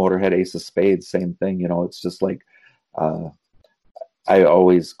 Motorhead, Ace of Spades, same thing. It's just like I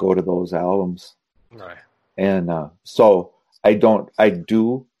always go to those albums. Right. And so I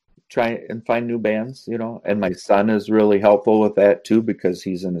do try and find new bands, and my son is really helpful with that too, because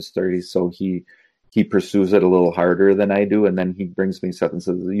he's in his 30s. So he pursues it a little harder than I do. And then he brings me stuff and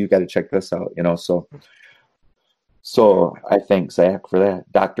says, you got to check this out, so I thank Zach for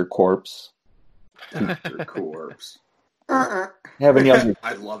that. Dr. Corpse. Dr. Corpse. Having younger.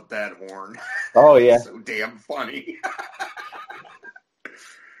 I love that horn. Oh yeah. So damn funny.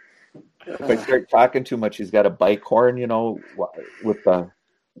 If I start talking too much, he's got a bike horn,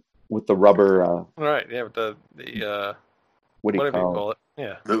 with the rubber. Right. Yeah. With the what do you whatever call you call it?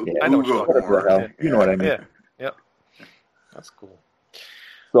 Yeah. I know what you're talking about. You know what I mean? Yeah. Yep. That's cool.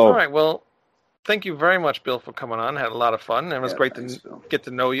 So, all right. Well, thank you very much, Bill, for coming on. Had a lot of fun. It was great to get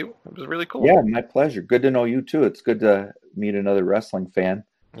to know you. It was really cool. Yeah, my pleasure. Good to know you too. It's good to meet another wrestling fan.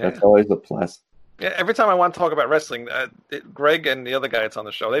 Yeah. That's always a plus. Yeah, every time I want to talk about wrestling, Greg and the other guy that's on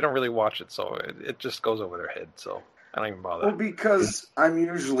the show, they don't really watch it, so it just goes over their head. So I don't even bother. Well, because I'm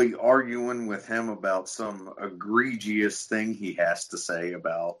usually arguing with him about some egregious thing he has to say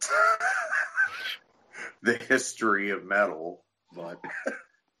about the history of metal. But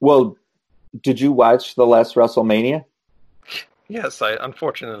well, did you watch the last WrestleMania? Yes,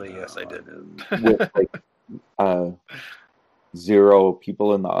 unfortunately, I did. With like 0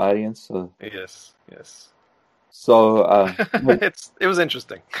 people in the audience. Yes. So it was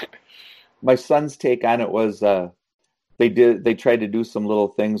interesting. My son's take on it was they tried to do some little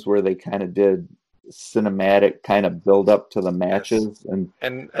things where they kind of did cinematic kind of build up to the matches,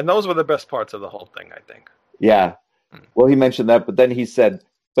 and those were the best parts of the whole thing, I think. Yeah. Well, he mentioned that, but then he said,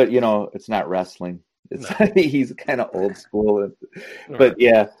 but it's not wrestling. He's kind of old school, but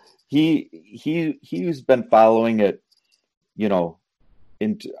yeah, he's been following it,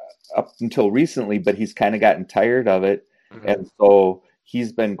 up until recently, but he's kind of gotten tired of it, and so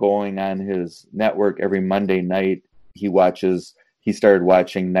he's been going on his network every Monday night. He started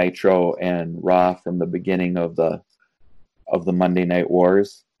watching Nitro and Raw from the beginning of the Monday Night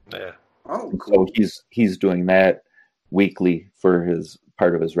Wars. Yeah. Oh, cool. So he's doing that weekly for his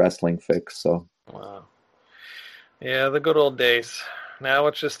part of his wrestling fix. So. Wow. Yeah, the good old days. Now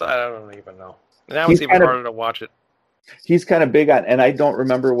it's just I don't even know. Now it's even harder to watch it. He's kind of big on, and I don't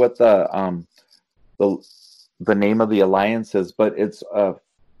remember what the name of the alliance is, but it's a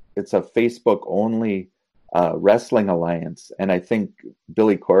Facebook only wrestling alliance, and I think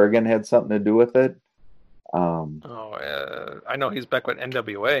Billy Corrigan had something to do with it. I know he's back with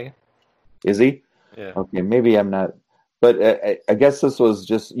NWA. Is he? Yeah. Okay, maybe I'm not. But I guess this was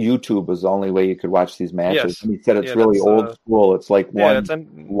just YouTube was the only way you could watch these matches. Yes. And he said it's really old school. It's like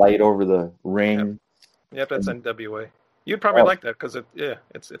one light over the ring. Yep, that's NWA. You'd probably like that because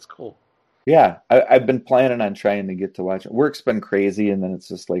it's cool. Yeah, I've been planning on trying to get to watch it. Work's been crazy, and then it's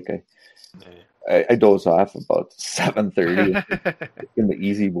just like I doze off about 7:30 in the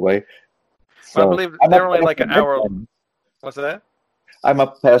easy boy. So, I believe they're only like an hour. What's that? I'm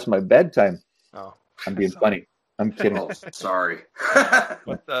up past my bedtime. Oh, I'm being funny. I'm kidding. Oh, sorry.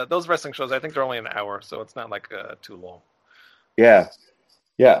 But those wrestling shows, I think they're only an hour, so it's not like too long. Yeah,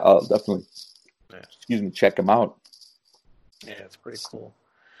 I'll definitely. Excuse me, check them out. Yeah, it's pretty cool.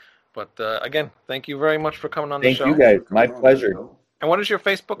 But again, thank you very much for coming on the show. Thank you guys. My pleasure. And what is your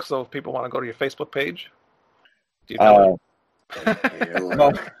Facebook? So if people want to go to your Facebook page, do you know?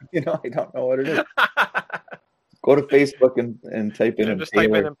 No, I don't know what it is. Go to Facebook and type in Impaler. Just type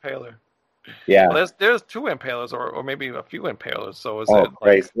in Impaler. Yeah. Well, there's 2 Impalers, or maybe a few Impalers. So is it like,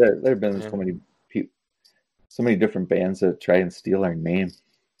 right? There have been so many different bands that try and steal our name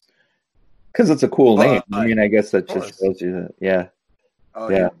because it's a cool name. I mean, I guess that just shows you that. Yeah. Oh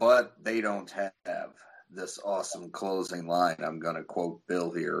yeah, but they don't have this awesome closing line. I'm going to quote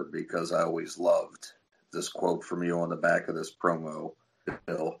Bill here because I always loved this quote from you on the back of this promo,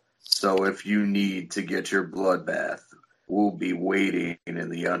 Bill. So if you need to get your bloodbath, we'll be waiting in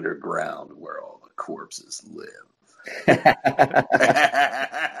the underground where all the corpses live.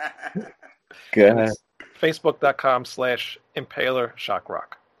 Good. Facebook.com/Impaler Shock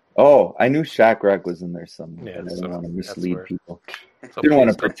Rock. Oh, I knew Shock Rock was in there somewhere. Yeah, I didn't want to mislead people. So Didn't want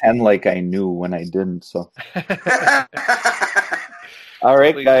to pretend like I knew when I didn't. So, all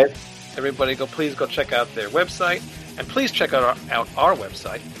right, guys. Everybody, please go check out their website, and please check out our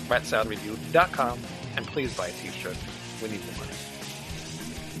website, ratsaladreview.com, and please buy a T-shirt. We need the money.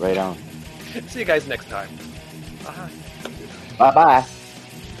 Right on. See you guys next time. Bye. Bye-bye.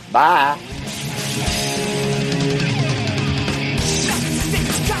 Bye.